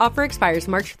Kemba.org. Offer expires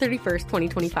March 31st,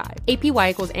 2025. APY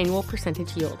equals annual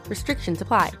percentage yield. Restrictions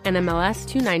apply. NMLS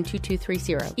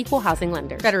 292230. Equal housing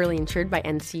lender. Federally insured by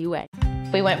NCUA.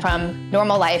 We went from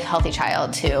normal life, healthy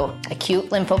child to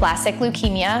acute lymphoblastic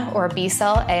leukemia, or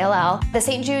B-cell ALL. The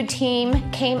St. Jude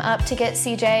team came up to get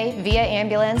CJ via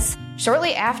ambulance.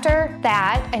 Shortly after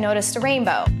that, I noticed a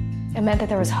rainbow. It meant that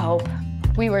there was hope.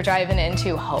 We were driving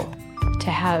into hope. To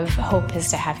have hope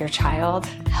is to have your child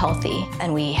healthy,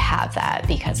 and we have that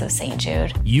because of St.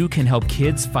 Jude. You can help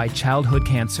kids fight childhood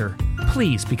cancer.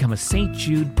 Please become a St.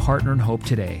 Jude Partner in Hope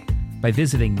today by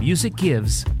visiting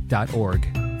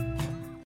musicgives.org.